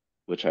Fiction,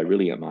 which I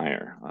really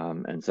admire.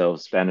 And so,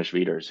 Spanish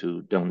readers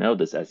who don't know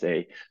this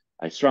essay,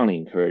 I strongly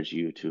encourage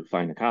you to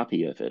find a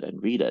copy of it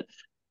and read it.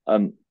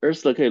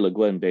 Ursula K. Le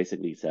Guin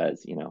basically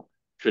says,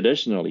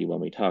 traditionally, when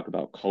we talk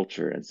about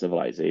culture and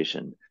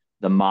civilization,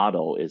 the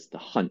model is the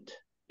hunt.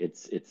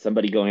 It's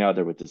somebody going out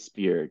there with the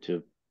spear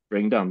to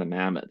bring down the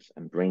mammoth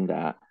and bring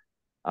that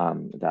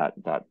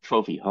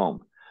trophy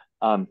home.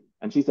 And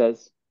she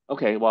says,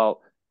 okay,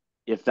 well,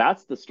 if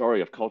that's the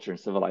story of culture and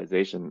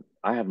civilization,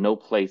 I have no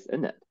place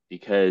in it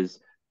because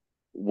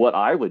what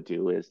I would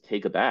do is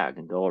take a bag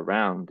and go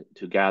around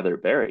to gather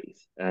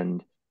berries.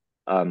 And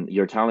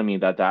you're telling me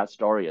that that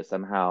story is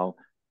somehow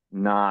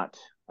not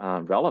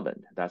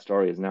relevant. That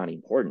story is not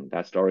important.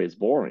 That story is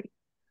boring.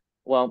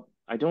 Well,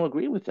 I don't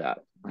agree with that.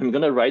 I'm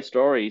going to write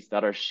stories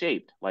that are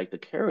shaped like the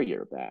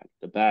carrier bag,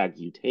 the bag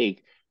you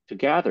take to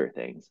gather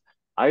things.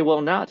 I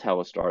will not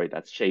tell a story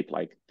that's shaped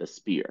like the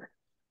spear,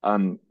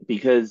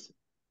 because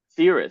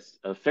theorists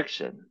of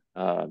fiction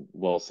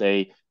will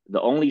say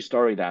the only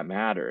story that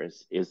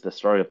matters is the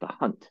story of the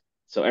hunt.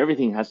 So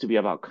everything has to be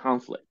about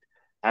conflict,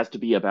 has to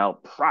be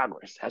about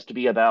progress, has to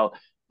be about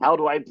how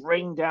do I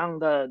bring down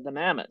the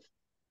mammoth.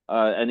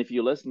 And if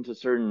you listen to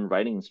certain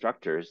writing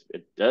instructors,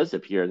 it does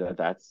appear that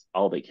that's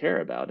all they care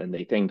about, and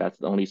they think that's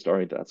the only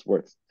story that's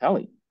worth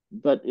telling.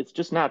 But it's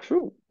just not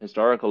true.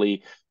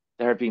 Historically,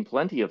 there have been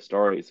plenty of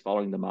stories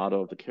following the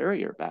motto of the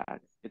carrier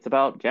bag. It's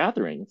about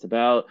gathering. It's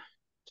about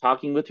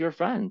talking with your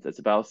friends. It's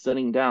about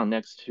sitting down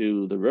next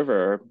to the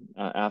river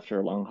after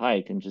a long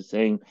hike and just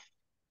saying,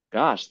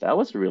 gosh, that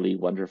was a really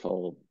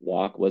wonderful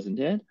walk, wasn't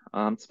it?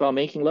 It's about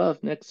making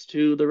love next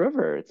to the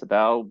river. It's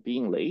about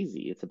being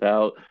lazy. It's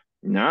about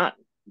not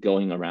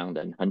going around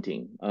and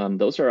hunting.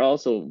 Those are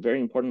also very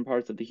important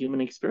parts of the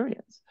human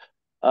experience.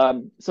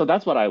 So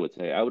that's what I would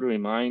say. I would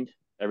remind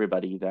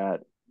everybody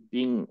that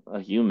being a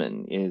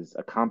human is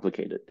a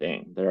complicated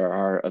thing. There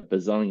are a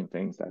bazillion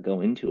things that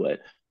go into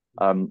it.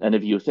 And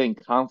if you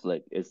think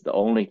conflict is the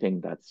only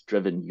thing that's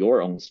driven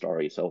your own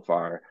story so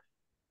far,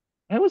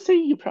 I would say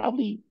you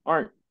probably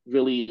aren't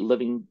really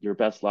living your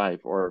best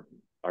life or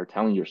are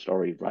telling your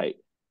story right.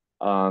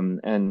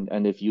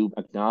 And if you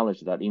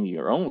acknowledge that in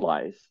your own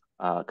life,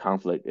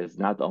 conflict is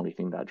not the only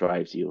thing that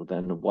drives you,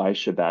 then why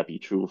should that be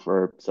true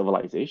for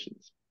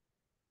civilizations?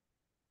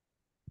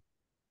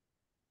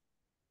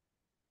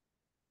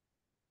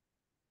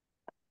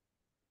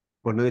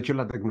 Bueno, de hecho,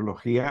 la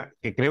tecnología,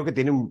 que creo que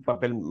tiene un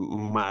papel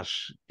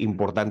más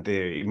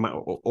importante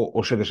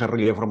o se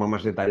desarrolla de forma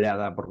más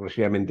detallada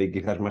progresivamente y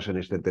quizás más en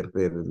este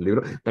tercer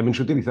libro, también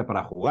se utiliza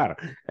para jugar.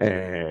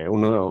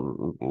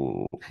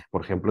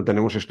 Por ejemplo,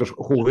 tenemos estos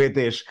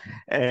juguetes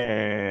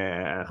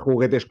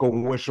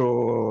con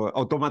hueso,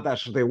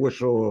 autómatas de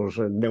huesos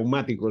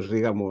neumáticos,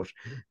 digamos,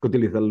 que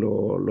utilizan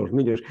los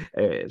niños.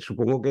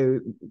 Supongo que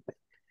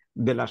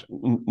de las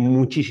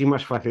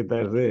muchísimas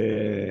facetas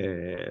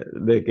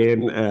de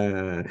Ken,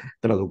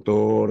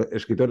 traductor,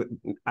 escritor,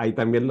 hay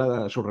también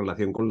su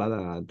relación con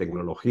la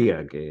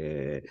tecnología,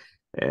 que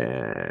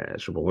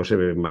supongo se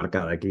ve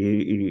marcada aquí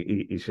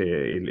y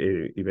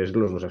ves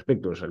los dos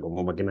aspectos,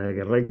 como máquina de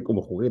guerra y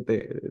como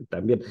juguete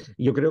también.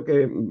 Yo creo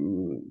que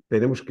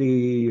tenemos que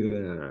ir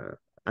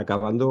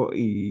acabando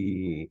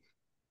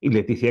Y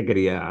Leticia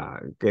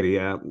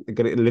Leticia,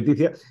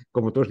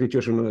 como tú has dicho,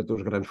 es uno de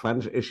tus grandes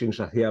fans, es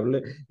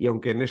insaciable y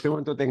aunque en este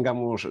momento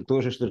tengamos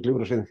todos estos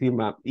libros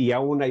encima y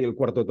aún hay el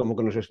cuarto tomo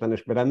que nos están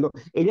esperando,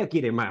 ella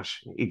quiere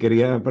más y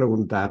quería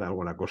preguntar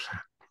alguna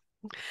cosa.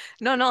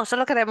 No, no,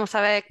 solo queremos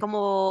saber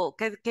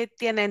qué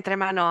tiene entre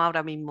manos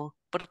ahora mismo,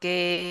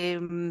 porque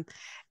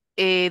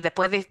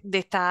después de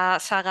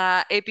esta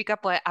saga épica,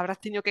 pues habrás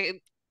tenido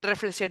que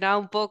reflexionar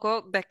un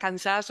poco,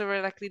 descansar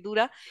sobre la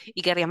escritura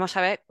y queríamos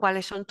saber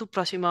cuáles son tus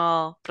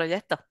próximos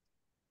proyectos.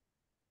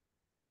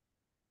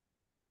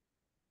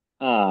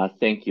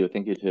 Thank you.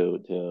 Thank you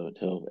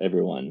to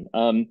everyone.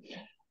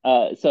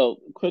 So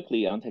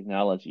quickly on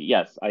technology,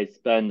 yes, I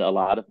spend a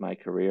lot of my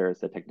career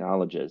as a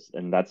technologist,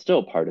 and that's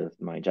still part of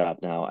my job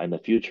now. I'm a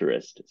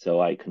futurist,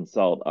 so I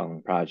consult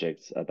on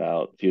projects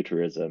about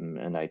futurism,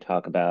 and I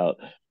talk about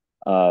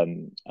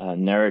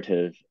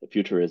narrative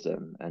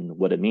futurism and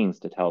what it means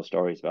to tell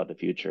stories about the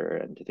future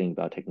and to think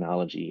about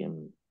technology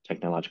and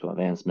technological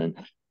advancement.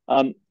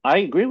 I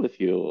agree with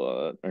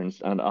you,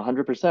 Ernst, on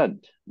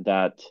 100%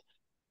 that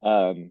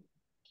um,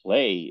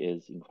 play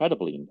is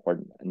incredibly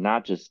important,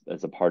 not just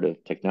as a part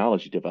of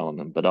technology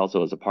development, but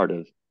also as a part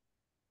of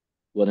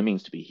what it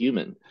means to be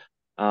human.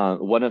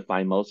 One of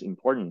my most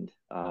important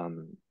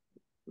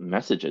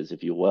messages,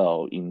 if you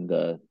will, in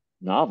the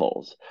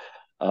novels,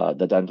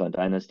 the Dandelion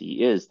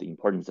Dynasty, is the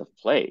importance of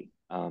play.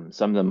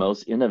 Some of the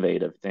most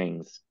innovative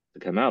things to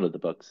come out of the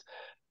books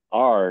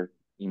are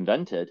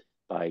invented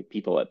by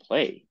people at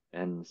play,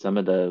 and some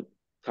of the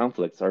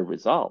conflicts are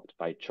resolved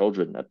by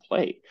children at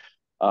play.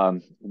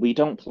 We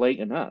don't play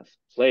enough.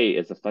 Play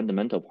is a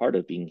fundamental part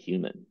of being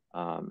human,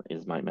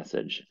 is my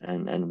message,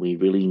 and we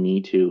really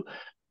need to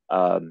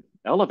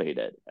elevate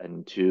it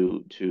and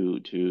to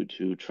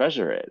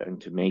treasure it and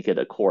to make it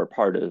a core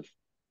part of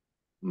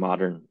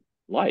modern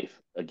life.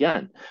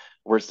 Again,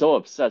 we're so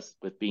obsessed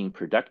with being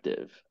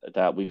productive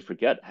that we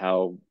forget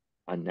how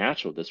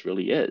unnatural this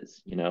really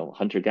is. You know,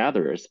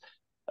 hunter-gatherers,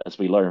 as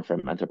we learn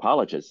from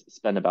anthropologists,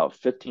 spend about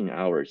 15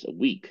 hours a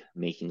week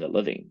making a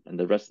living, and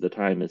the rest of the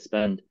time is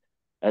spent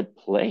at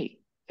play,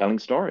 telling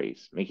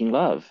stories, making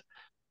love,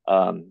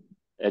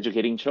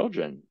 educating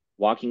children,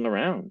 walking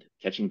around,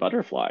 catching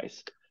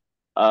butterflies.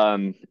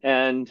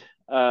 And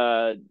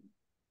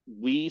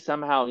we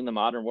somehow in the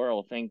modern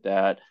world think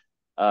that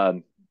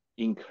um,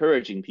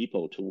 encouraging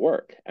people to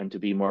work and to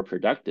be more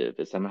productive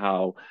is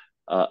somehow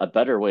a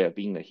better way of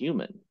being a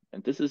human.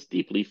 And this is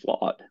deeply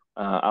flawed.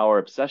 Our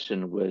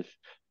obsession with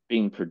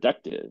being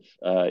productive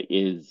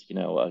is, you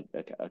know,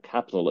 a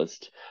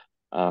capitalist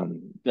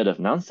bit of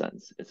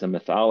nonsense. It's a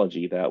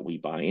mythology that we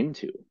buy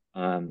into.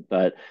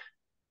 But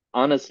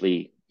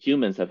honestly,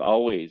 humans have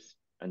always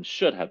and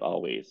should have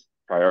always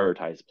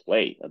prioritized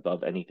play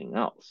above anything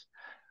else.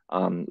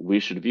 We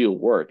should view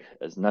work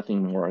as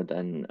nothing more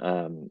than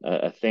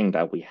a thing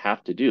that we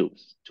have to do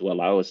to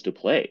allow us to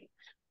play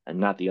and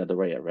not the other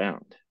way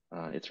around.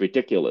 It's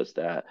ridiculous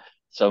that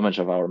so much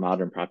of our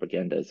modern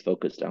propaganda is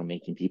focused on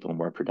making people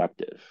more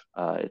productive.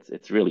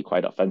 It's really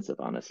quite offensive,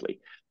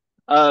 honestly.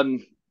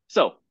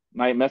 So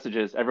my message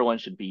is everyone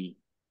should be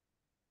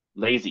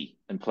lazy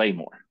and play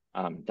more.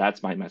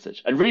 That's my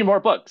message. And read more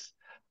books.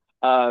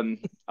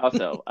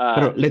 Also,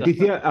 Pero so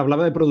Leticia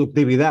hablaba de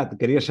productividad.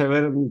 Quería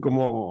saber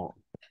cómo,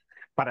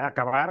 para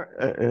acabar,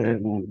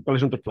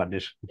 cuáles son tus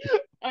planes.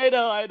 I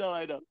know.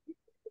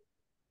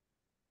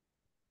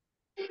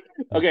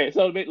 Okay,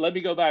 so let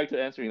me go back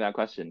to answering that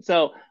question.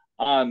 So,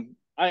 I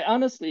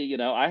honestly, you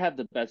know, I have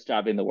the best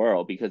job in the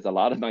world because a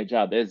lot of my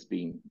job is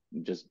being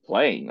just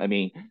playing. I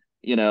mean,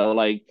 you know,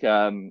 like,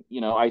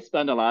 you know, I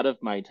spend a lot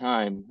of my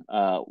time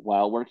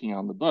while working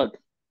on the book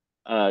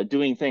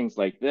doing things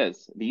like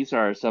this. These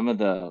are some of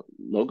the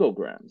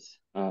logograms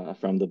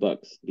from the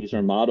books. These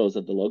are models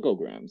of the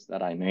logograms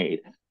that I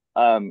made.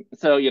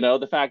 So, you know,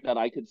 the fact that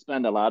I could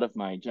spend a lot of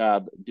my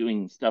job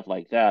doing stuff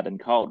like that and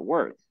call it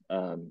work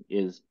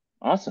is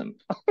awesome.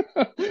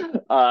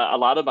 A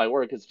lot of my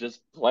work is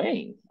just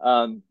playing.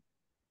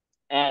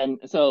 And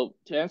so,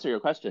 to answer your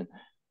question,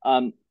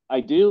 I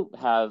do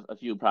have a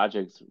few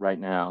projects right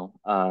now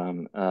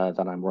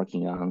that I'm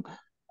working on.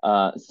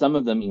 Some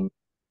of them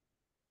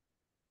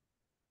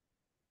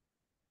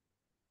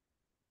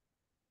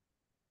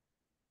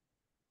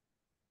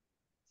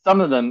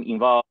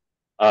involve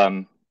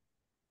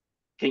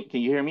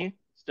can you hear me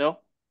still?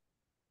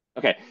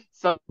 Okay,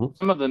 so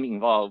some of them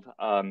involve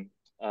film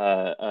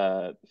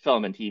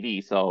and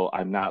TV, so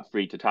I'm not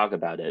free to talk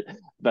about it.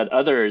 But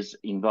others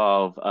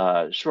involve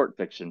short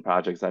fiction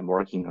projects I'm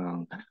working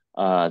on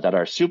that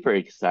are super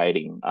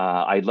exciting.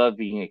 I love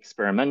being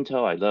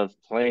experimental. I love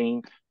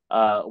playing.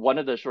 One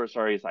of the short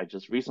stories I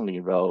just recently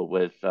wrote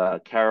with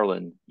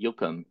Carolyn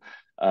Yukum,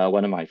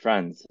 one of my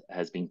friends,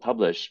 has been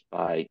published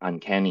by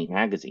Uncanny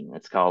Magazine.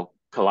 It's called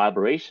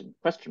Collaboration?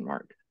 Question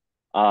mark.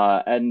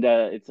 And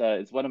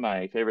it's one of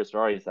my favorite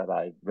stories that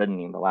I've written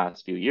in the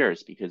last few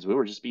years because we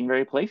were just being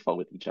very playful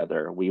with each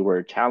other. We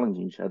were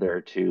challenging each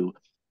other to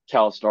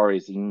tell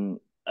stories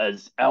in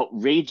as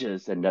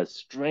outrageous and as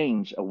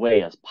strange a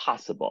way as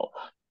possible.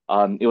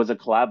 It was a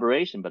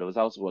collaboration, but it was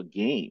also a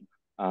game.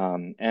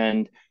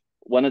 And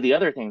one of the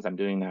other things I'm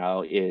doing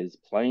now is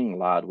playing a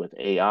lot with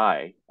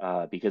AI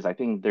because I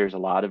think there's a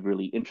lot of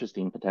really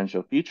interesting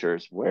potential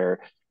futures where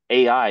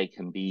AI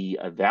can be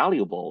a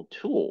valuable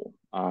tool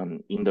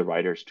in the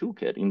writer's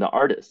toolkit, in the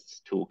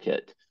artist's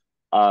toolkit.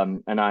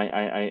 And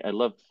I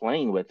love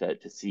playing with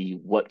it to see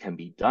what can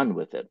be done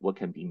with it, what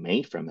can be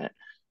made from it.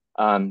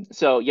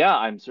 So yeah,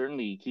 I'm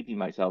certainly keeping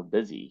myself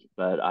busy,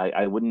 but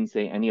I wouldn't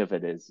say any of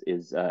it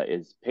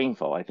is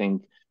painful. I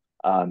think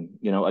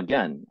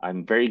again,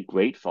 I'm very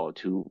grateful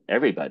to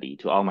everybody,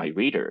 to all my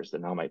readers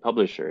and all my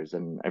publishers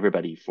and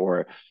everybody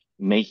for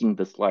making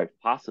this life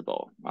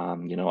possible.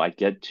 I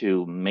get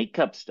to make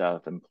up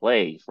stuff and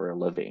play for a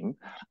living.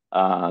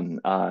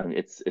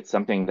 It's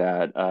something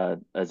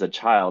that as a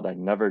child I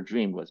never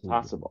dreamed was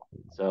possible.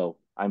 So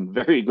I'm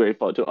very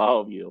grateful to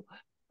all of you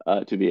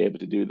to be able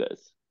to do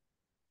this.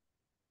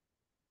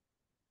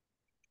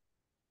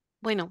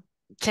 Bueno,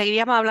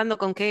 seguiríamos hablando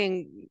con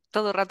Ken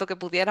todo el rato que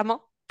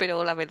pudiéramos,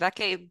 pero la verdad es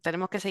que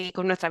tenemos que seguir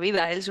con nuestra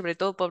vida, él sobre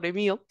todo, pobre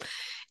mío,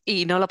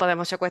 y no lo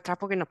podemos secuestrar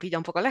porque nos pilla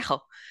un poco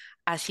lejos.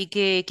 Así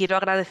que quiero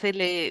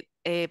agradecerle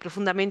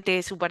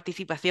profundamente su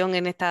participación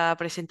en esta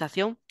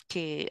presentación,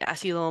 que ha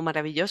sido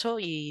maravilloso,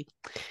 y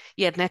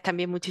Ernest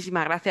también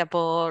muchísimas gracias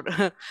por,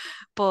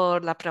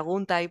 por las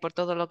preguntas y por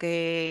todo lo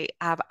que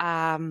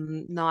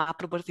nos ha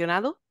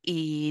proporcionado.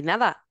 Y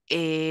nada,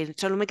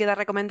 solo me queda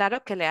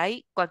recomendaros que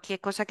leáis cualquier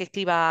cosa que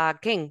escriba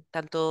Ken,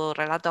 tanto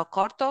relatos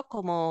cortos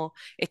como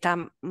esta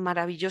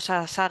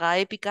maravillosa saga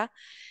épica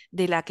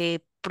de la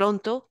que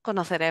pronto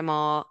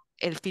conoceremos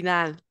el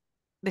final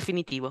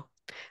definitivo.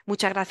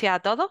 Muchas gracias a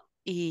todos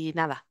y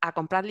nada, a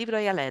comprar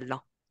libros y a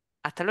leerlos.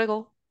 Hasta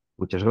luego.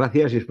 Muchas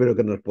gracias y espero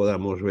que nos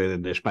podamos ver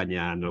en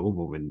España en algún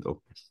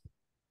momento.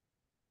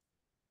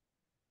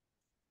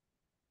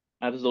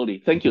 Absolutely.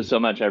 Thank you so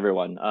much,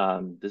 everyone.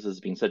 This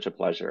has been such a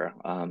pleasure.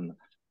 I'm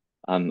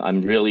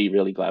really,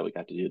 really glad we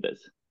got to do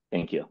this.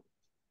 Thank you.